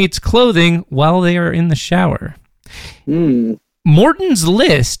roommate's clothing while they are in the shower. Morton's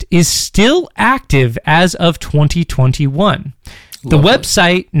List is still active as of 2021. The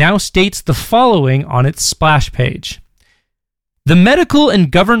website now states the following on its splash page. The medical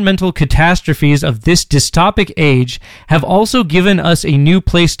and governmental catastrophes of this dystopic age have also given us a new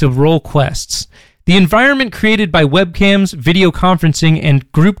place to roll quests. The environment created by webcams, video conferencing,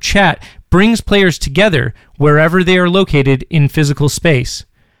 and group chat brings players together wherever they are located in physical space.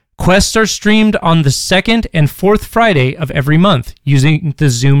 Quests are streamed on the second and fourth Friday of every month using the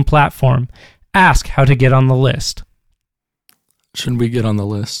Zoom platform. Ask how to get on the list. Should we get on the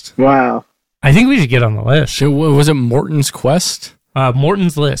list? Wow. I think we should get on the list. Was it Morton's Quest?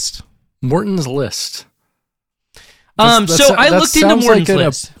 Morton's List. Morton's List. So I looked into Morton's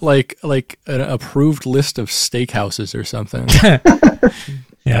List. Like an approved list of steakhouses or something.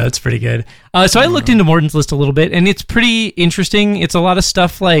 Yeah, that's pretty good. So I looked into Morton's List a little bit, and it's pretty interesting. It's a lot of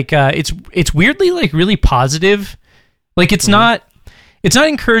stuff like it's weirdly like really positive. Like it's not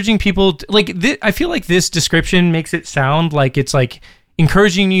encouraging people I feel like this description makes it sound like it's like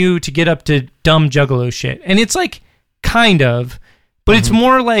encouraging you to get up to dumb juggalo shit, and it's like kind of, but it's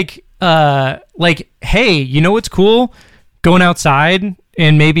more like hey, you know what's cool? Going outside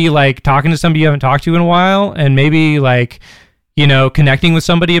and maybe like talking to somebody you haven't talked to in a while, and maybe like, you know, connecting with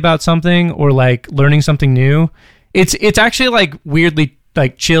somebody about something or like learning something new. It's actually like weirdly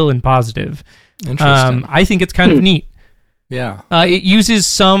like chill and positive. Interesting. I think it's kind of neat. Yeah. It uses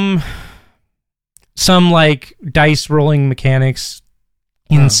some like dice rolling mechanics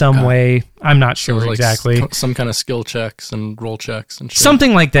in some way. I'm not sure exactly. Some kind of skill checks and roll checks and shit.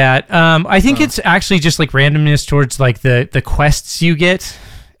 Something like that. I think it's actually just like randomness towards like the quests you get,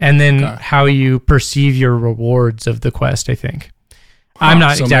 and then how you perceive your rewards of the quest, I think. I'm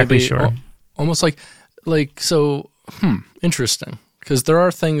not exactly sure. Almost interesting. Because there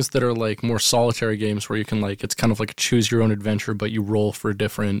are things that are like more solitary games where you can like, it's kind of like a choose your own adventure, but you roll for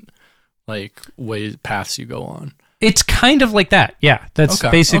different like paths you go on. It's kind of like that. Yeah, that's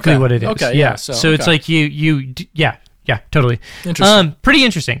basically what it is. Okay, yeah. So it's like yeah, totally. Interesting. Pretty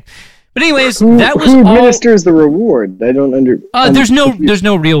interesting. But anyways, who administers the reward? I don't there's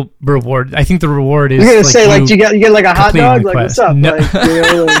no real reward. I think the reward is. You're gonna say like you get like a hot dog. Like what's up? No. Like, you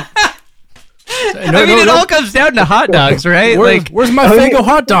know, like, it all comes down to hot dogs, right? Where's my Faygo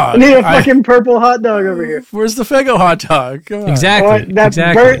hot dog? I need a fucking purple hot dog over here. Where's the Faygo hot dog? Come on. Exactly. That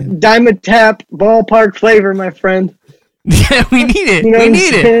burnt Diamond Tap ballpark flavor, my friend. Yeah, we need it. You know we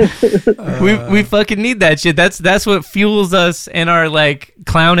need it. We fucking need that shit. That's what fuels us and our like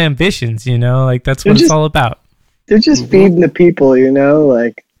clown ambitions. You know, like that's what it's all about. They're just feeding the people. You know,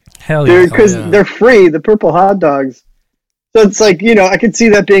 like hell yeah, because they're free. The purple hot dogs. So it's like, I could see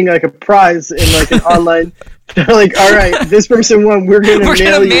that being like a prize in like an online. They're like, all right, this person won. We're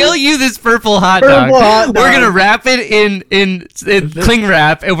gonna mail you this purple hot dog. We're gonna wrap it in cling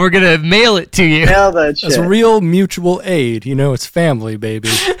wrap, and we're gonna mail it to you. Mail that shit. It's real mutual aid. It's family, baby.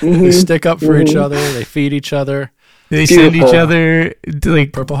 They stick up for each other. They feed each other. They send each other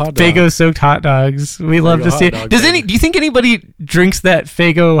like purple hot dog. Fago soaked hot dogs. We love to see it. Do you think anybody drinks that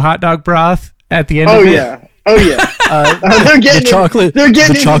Fago hot dog broth at the end of it? Oh yeah. They're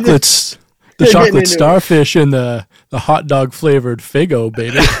getting the chocolate starfish and the hot dog flavored Fago,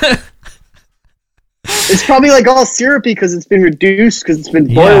 baby. It's probably like all syrupy because it's been reduced because it's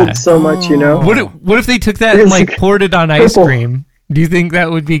been boiled so much, What if they took that and like poured it on ice cream? Do you think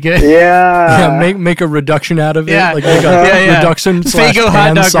that would be good? Yeah. Make a reduction out of it. Yeah. Like make a reduction Fago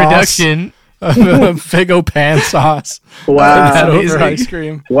hot dog reduction. Fago pan sauce. Wow. That over ice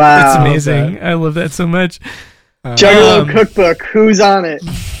cream. Wow. It's amazing. I love that so much. Juggalo cookbook. Who's on it?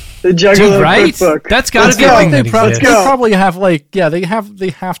 The Juggalo cookbook. That's got to be a thing that exists. They probably have they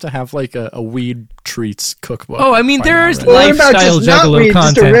have to have like a weed treats cookbook. Oh, I mean, there's right? lifestyle Juggalo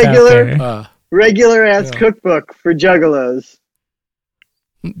content just a regular, out there. Regular ass cookbook for Juggalos.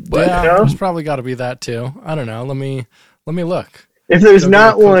 There's probably got to be that too. I don't know. Let me look. If there's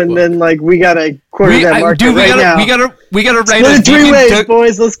not one, then like we gotta quarter that market now. We gotta write Split it 3 ways,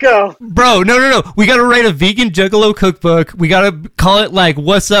 boys. Let's go, bro. No. We gotta write a vegan Juggalo cookbook. We gotta call it like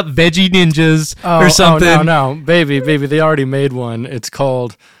 "What's Up, Veggie Ninjas" or something. Oh, no, baby. They already made one. It's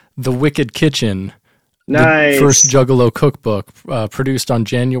called The Wicked Kitchen. Nice. The first Juggalo cookbook, produced on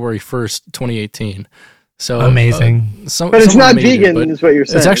January 1st, 2018. So amazing. But it's not vegan, is what you're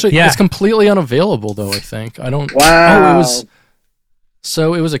saying. It's actually it's completely unavailable, though. I think I don't. Wow.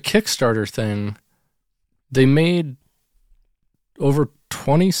 It was a Kickstarter thing. They made over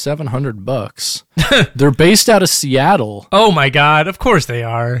 $2,700. They're based out of Seattle. Oh my god! Of course they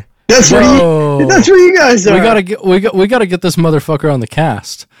are. That's where you guys are. We gotta get this motherfucker on the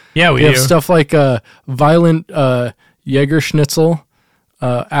cast. Yeah, we have stuff like Violent Jaeger Schnitzel,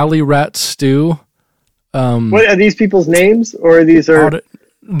 Alley Rat Stew. What are these people's names, or these are?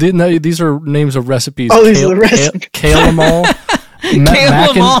 These are names of recipes. Oh, these are the recipes. Kale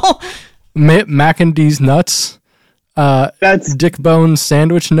Mac and D's nuts. That's Dick Bones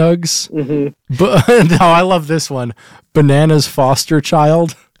sandwich nugs. Mm-hmm. I love this one. Bananas foster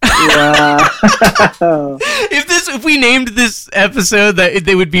child. Yeah. If we named this episode that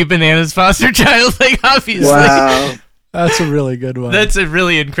they would be Bananas foster child, like obviously. Wow. That's a really good one. That's a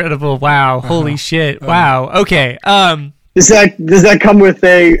really incredible. Wow. Holy shit. Wow. Okay. Does that come with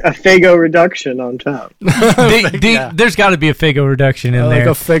a Fago reduction on top? There's got to be a Fago reduction in there. Like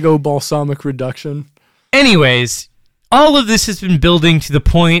a Fago balsamic reduction. Anyways, all of this has been building to the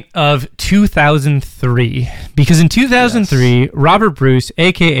point of 2003. Because in 2003, Robert Bruce,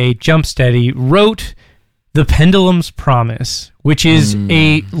 a.k.a. Jumpsteady, wrote The Pendulum's Promise, which is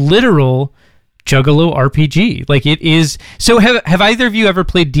a literal Juggalo RPG. Like it is... So have either of you ever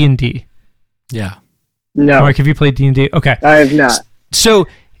played D&D? Yeah. No. Mark, have you played D&D? Okay. I have not. So,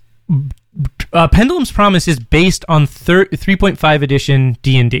 Pendulum's Promise is based on 3.5 edition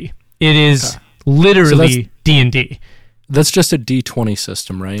D&D. It is literally D&D. That's just a D20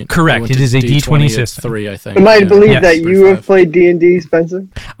 system, right? Correct. It is a D20 system. 3, I think. Am I to believe that you have played D&D, Spencer?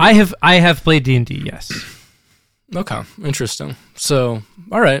 I have played D&D, yes. Okay, interesting. So,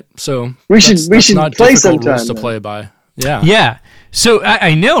 all right. So we should play sometime. Rules to play by. Yeah. Yeah. So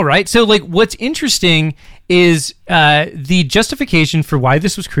I know, right? So like, what's interesting is the justification for why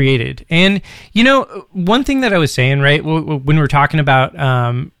this was created. And one thing that I was saying, right, when we were talking about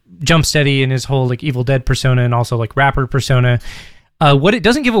Jumpsteady and his whole like Evil Dead persona and also like rapper persona, what it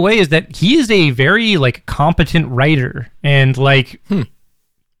doesn't give away is that he is a very like competent writer and like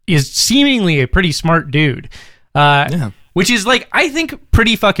is seemingly a pretty smart dude. Which is like, I think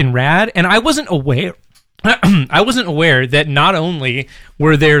pretty fucking rad. And I wasn't aware that not only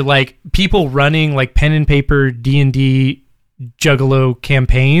were there like people running like pen and paper D&D Juggalo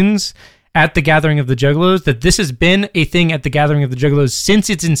campaigns at the Gathering of the Juggalos, that this has been a thing at the Gathering of the Juggalos since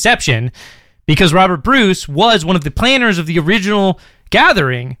its inception, because Robert Bruce was one of the planners of the original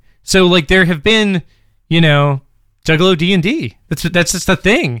Gathering. So like there have been, Juggalo D&D. That's just a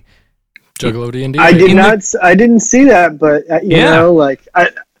thing. Juggalo D&D. I didn't see that, but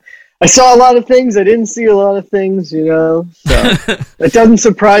I saw a lot of things. I didn't see a lot of things, So it doesn't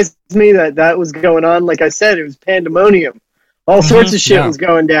surprise me that was going on. Like I said, it was pandemonium. All sorts of shit was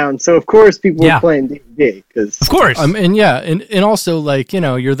going down. So of course people were playing D&D. Of course. And also like,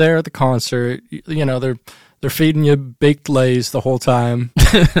 you're there at the concert. They're feeding you baked Lays the whole time.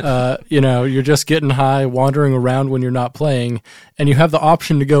 You're just getting high, wandering around when you're not playing, and you have the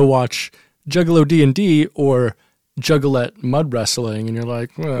option to go watch Juggalo D&D or Juggalette Mud Wrestling, and you're like,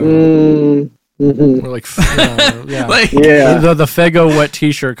 well, we're like, yeah, the Fego wet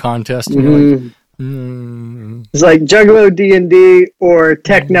T-shirt contest, and you're like, it's like Juggalo D&D or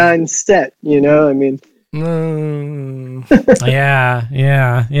Tech 9 Set, I mean. Yeah.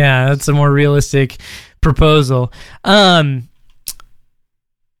 That's a more realistic proposal.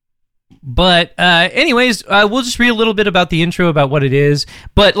 But anyways, we'll just read a little bit about the intro about what it is.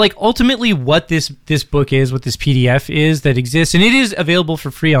 But like ultimately what this book is, what this PDF is that exists, and it is available for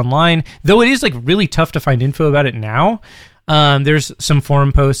free online, though it is like really tough to find info about it now. There's some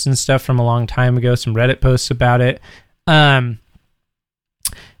forum posts and stuff from a long time ago, some Reddit posts about it.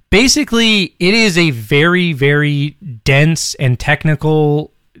 Basically, it is a very, very dense and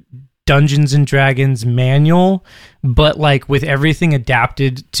technical Dungeons and Dragons manual, but like with everything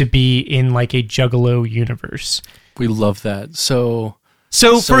adapted to be in like a Juggalo universe. We love that. So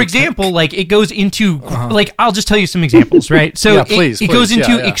for example, like it goes into like, I'll just tell you some examples, right? So please, it goes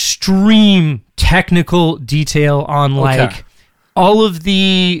into extreme technical detail on like all of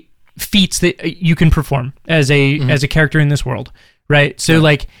the feats that you can perform as a character in this world, right? So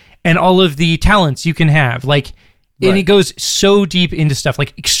like, and all of the talents you can have, like. And it goes so deep into stuff,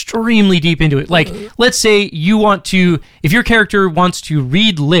 like extremely deep into it. Like, let's say if your character wants to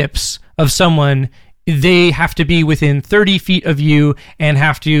read lips of someone, they have to be within 30 feet of you and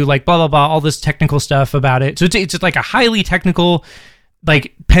have to like blah, blah, blah, all this technical stuff about it. So it's like a highly technical,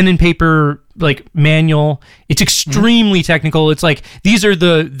 like pen and paper, like manual. It's extremely technical. It's like, these are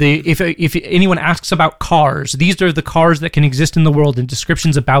if anyone asks about cars, these are the cars that can exist in the world and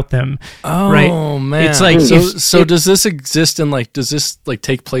descriptions about them. Oh, right? Man. It's like, does this exist in like, does this like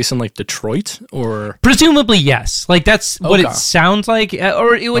take place in like Detroit or? Presumably, yes. Like that's what it sounds like,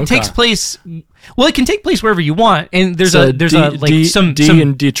 or it takes place. Well, it can take place wherever you want. And there's some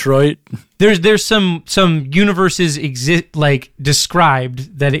in Detroit. There's some universes exist like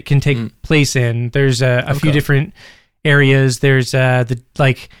described that it can take place in. There's a few different areas. There's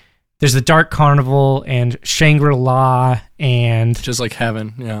there's the Dark Carnival and Shangri-La and just like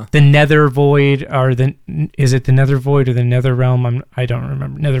heaven, yeah. The Nether Void is it the Nether Void or the Nether Realm? I don't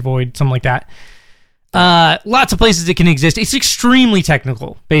remember. Nether Void, something like that. Lots of places it can exist. It's extremely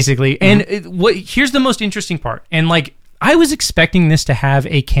technical, basically. And here's the most interesting part. And like I was expecting this to have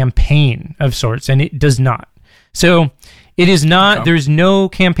a campaign of sorts, and it does not. So it is not. Okay. There's no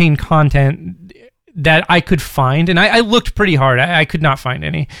campaign content that I could find, and I looked pretty hard. I could not find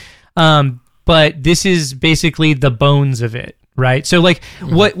any. But this is basically the bones of it, right? So like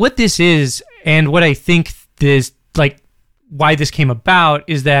what this is, and what I think this like why this came about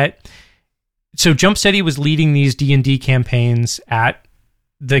is that. So Jumpsteady was leading these D&D campaigns at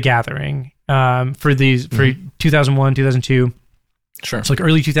The Gathering for 2001, 2002. Sure. It's like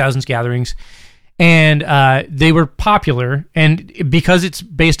early 2000s gatherings. And they were popular. And because it's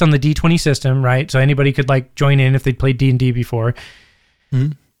based on the D20 system, right? So anybody could like join in if they'd played D&D before.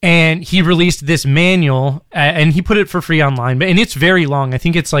 Mm-hmm. And he released this manual and he put it for free online. And it's very long. I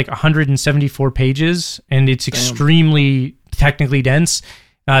think it's like 174 pages and it's extremely technically dense.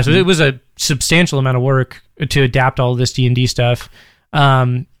 So it was a substantial amount of work to adapt all of this D&D stuff.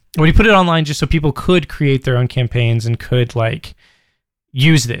 When he put it online just so people could create their own campaigns and could like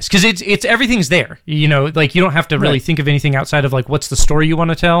use this. Because it's everything's there. You know, like you don't have to really think of anything outside of like what's the story you want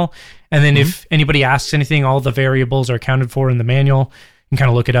to tell. And then if anybody asks anything, all the variables are accounted for in the manual. You can kind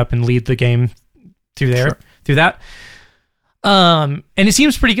of look it up and lead the game through through that. And it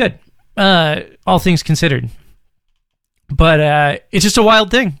seems pretty good, all things considered. But it's just a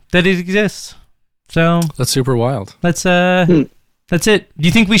wild thing that it exists. So that's super wild. That's it. Do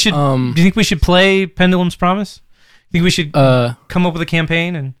you think we should? Do you think we should play Pendulum's Promise? Do you think we should come up with a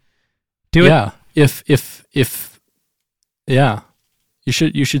campaign and do it? Yeah. If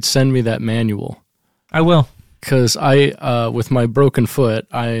you should send me that manual. I will. Because I with my broken foot,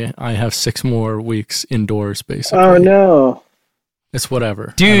 I have 6 more weeks indoors basically. Oh no. It's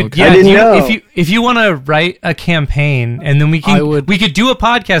whatever, dude. Yeah, if you want to write a campaign, and then we could do a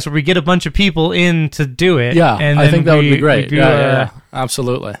podcast where we get a bunch of people in to do it. Yeah, and I think that would be great. Yeah,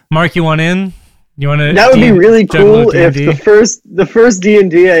 absolutely. Mark, you want in? You want to? That would be really cool if the first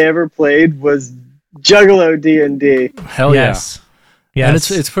D&D I ever played was Juggalo D&D. Hell yes. Yeah. And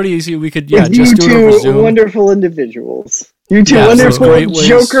it's pretty easy. We could with just do it over Zoom. You wonderful individuals. You two wonderful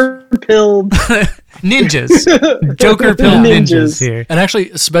Joker-pilled ninjas. Joker-pilled ninjas here. And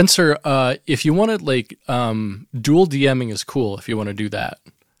actually, Spencer, if you want to, like, dual DMing is cool if you want to do that.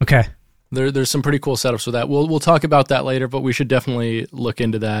 Okay. There's some pretty cool setups with that. We'll talk about that later, but we should definitely look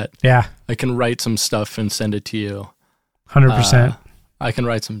into that. Yeah. I can write some stuff and send it to you. 100%. I can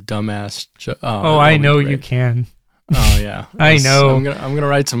write some dumbass. I know you can. Oh yeah, I know. I'm gonna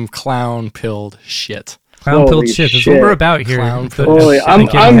write some clown-pilled shit. Clown-pilled shit. That's what we're about here. I'm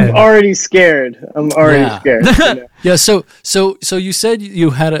already scared. I'm already scared. You know? Yeah. So you said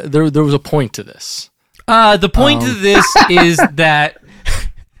you had there was a point to this. The point of this is that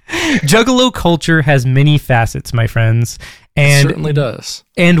Juggalo culture has many facets, my friends. And it certainly does.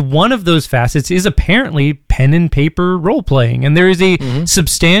 And one of those facets is apparently pen and paper role playing. And there is a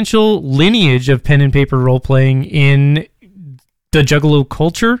substantial lineage of pen and paper role playing in the Juggalo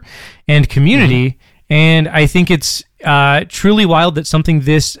culture and community. And I think it's truly wild that something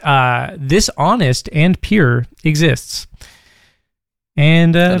this honest and pure exists.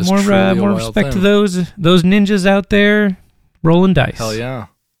 And more respect to those ninjas out there rolling dice. Hell yeah.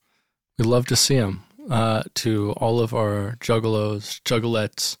 We love to see them. To all of our juggalos,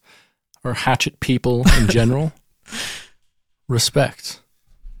 juggalettes, or hatchet people in general, respect.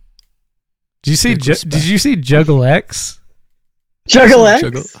 Did you see Juggle X? Juggle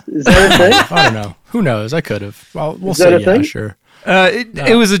X? Is that a thing? I don't know. Who knows? I could have. We'll say yeah, sure.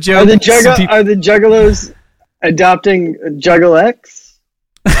 It was a joke. Are the juggalos adopting Juggle X?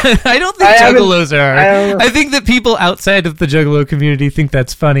 I don't think Juggalos are. I think that people outside of the Juggalo community think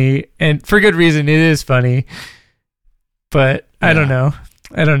that's funny, and for good reason. It is funny, but I don't know.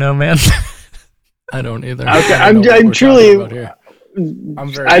 I don't know, man. I don't either. Okay, I'm truly.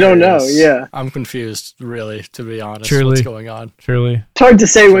 I'm very. I don't know. Yeah, I'm confused, really, to be honest. Truly. What's going on? Truly, it's hard to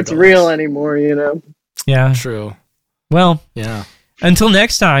say what's real anymore. You know. Yeah. True. Well. Yeah. Until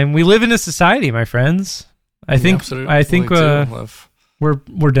next time, we live in a society, my friends. I think.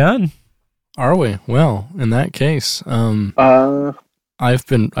 We're done. Are we? Well, in that case, I've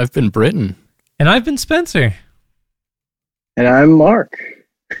been Britton, and I've been Spencer, and I'm Mark.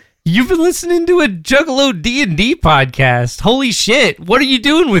 You've been listening to a Juggalo D&D podcast. Holy shit! What are you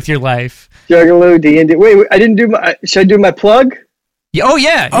doing with your life? Juggalo D&D. Wait, I didn't do my. Should I do my plug? Oh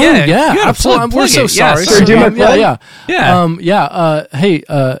yeah. Absolutely. We're so sorry. Should I do my plug?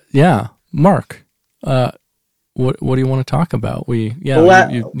 Yeah. Mark. What do you want to talk about?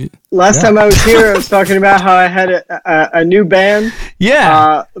 Last time I was here, I was talking about how I had a new band.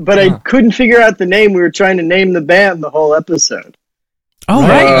 Yeah. But I couldn't figure out the name. We were trying to name the band the whole episode. Oh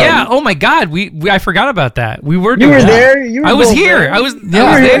right, yeah. Oh my God, I forgot about that. We were. You were there. I was here. There. I was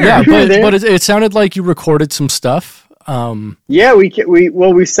there. Yeah, there. But it sounded like you recorded some stuff. Yeah,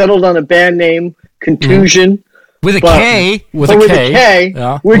 we settled on a band name, Contusion. With a K. With a K.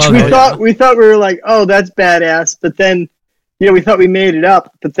 Yeah. Which we thought we were like, oh, that's badass. But then, we thought we made it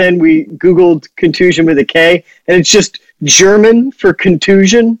up. But then we Googled Contusion with a K, and it's just German for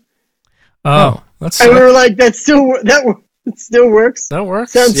contusion. Oh, that's. And we were like, it still works. That works. Still works.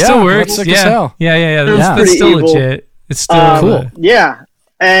 Sick as hell. Yeah. That's still evil. legit. It's still cool. Yeah,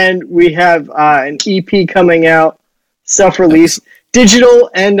 and we have an EP coming out, self-release. Digital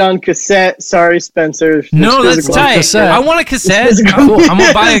and on cassette. Sorry, Spencer. No, that's tight. I want a cassette. Cool. I'm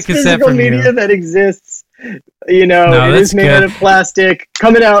gonna buy a cassette from media you. That exists. It is made out of plastic.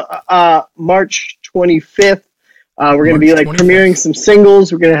 Coming out March 25th. We're gonna be 25th. Premiering some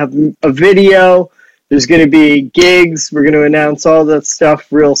singles. We're gonna have a video. There's gonna be gigs. We're gonna announce all that stuff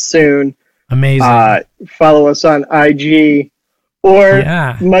real soon. Amazing. Follow us on IG or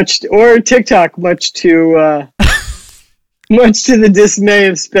TikTok. Much to the dismay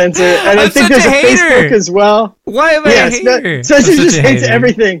of Spencer. And I think there's a Facebook as well. Why am I a hater? Spencer just hates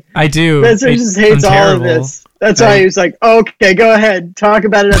everything. I do. Spencer just hates all of this. That's why he was like, okay, go ahead. Talk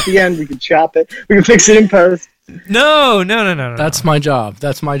about it at the end. We can chop it. We can fix it in post. No. That's my job.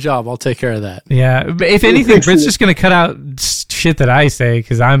 I'll take care of that. Yeah. But if anything, Britt's just going to cut out shit that I say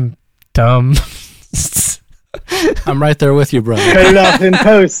because I'm dumb. I'm right there with you, brother. Cut it off in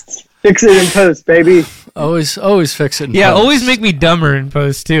post. Fix it in post, baby. Always fix it in post. Yeah, always make me dumber in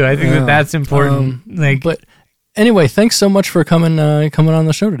post, too. I think that's important. But anyway, thanks so much for coming on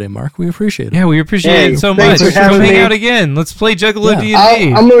the show today, Mark. We appreciate it. Yeah, we appreciate it so much. Come hang out again. Let's play Juggalo D&D.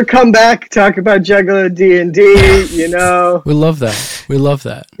 I'm going to come back, talk about Juggalo D&D, We love that.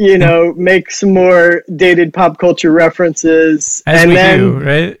 Make some more dated pop culture references. As we do,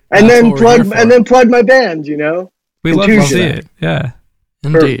 right? And then plug my band, We love to see it, yeah.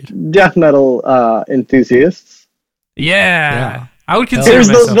 Indeed. For death metal enthusiasts. Yeah. I would consider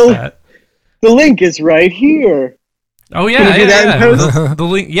myself that. The link is right here. Oh, yeah. Can you do that in post? The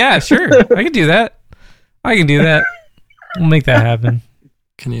link, yeah, sure. I can do that. We'll make that happen.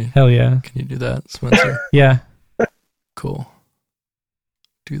 Can you? Hell yeah. Can you do that, Spencer? Yeah. Cool.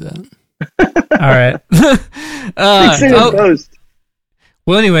 Do that. All right. Fix it in post.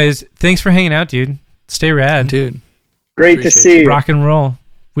 Well, anyways, thanks for hanging out, dude. Stay rad. Dude. Great to see you. Rock and roll.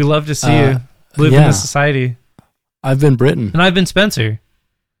 We love to see you live in this society. I've been Britton. And I've been Spencer.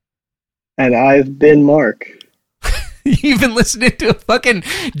 And I've been Mark. You've been listening to a fucking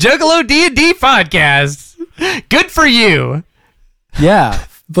Juggalo D&D podcast. Good for you. Yeah,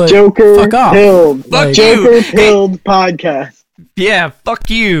 but Joker fuck off. Pilled. Fuck Joker you. Pilled podcast. Yeah, fuck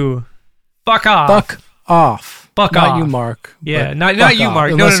you. Fuck off. Fuck off. Fuck not off. you, Mark. Yeah, but not you, off. Mark.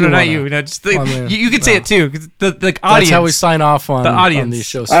 No, Unless not wanna. you. No, just Well, I mean, you can say no. it too. 'Cause the audience. That's how we sign off on, The audience. on these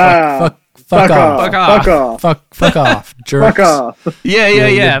shows. Fuck Fuck off. Fuck off. Fuck off. Fuck off. Jerks. Fuck off. Yeah.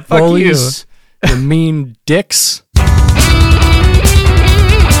 You Fuck you. bullies, you mean dicks.